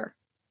they're older.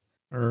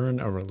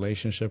 Earn a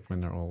relationship when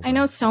they're older. I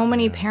know so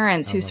many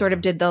parents who sort of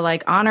did the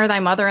like, honor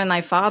thy mother and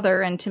thy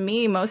father. And to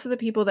me, most of the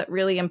people that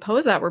really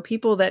impose that were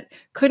people that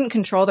couldn't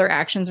control their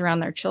actions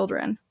around their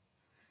children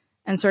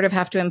and sort of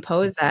have to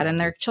impose that. And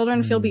their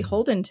children feel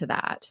beholden to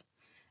that.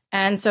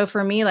 And so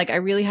for me, like, I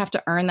really have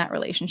to earn that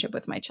relationship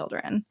with my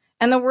children.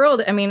 And the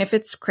world, I mean, if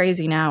it's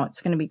crazy now,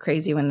 it's going to be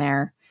crazy when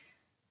they're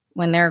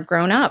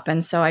grown up.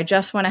 And so I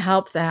just want to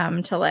help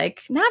them to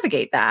like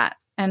navigate that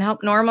and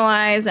help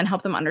normalize and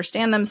help them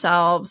understand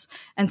themselves.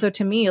 And so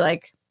to me,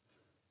 like,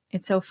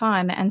 it's so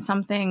fun and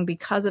something,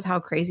 because of how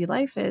crazy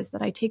life is,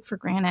 that I take for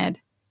granted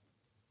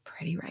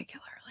pretty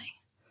regularly.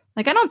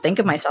 Like, I don't think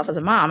of myself as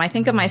a mom. I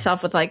think of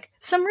myself with like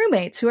some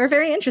roommates who are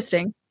very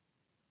interesting.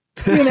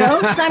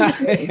 Because I'm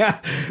just me.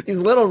 Yeah. These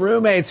little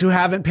roommates who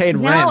haven't paid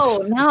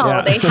rent.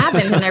 No, they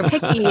haven't, and they're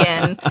picky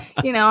and,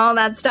 all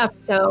that stuff.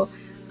 So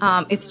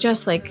it's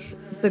just like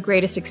the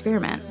greatest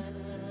experiment.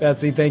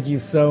 Betsy, thank you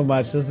so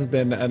much. This has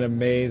been an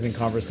amazing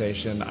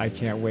conversation. I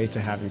can't wait to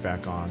have you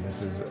back on.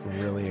 This is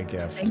really a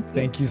gift.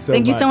 Thank you so much.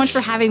 Thank you so much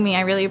for having me.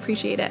 I really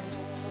appreciate it.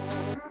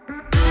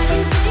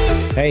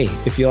 Hey,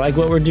 if you like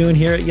what we're doing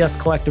here at Yes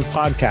Collective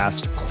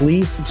Podcast,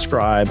 please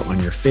subscribe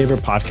on your favorite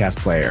podcast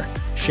player.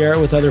 Share it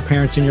with other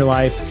parents in your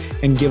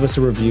life and give us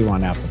a review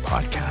on Apple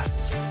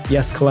Podcasts.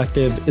 Yes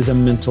Collective is a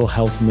mental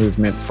health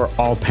movement for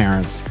all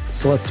parents,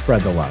 so let's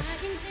spread the love.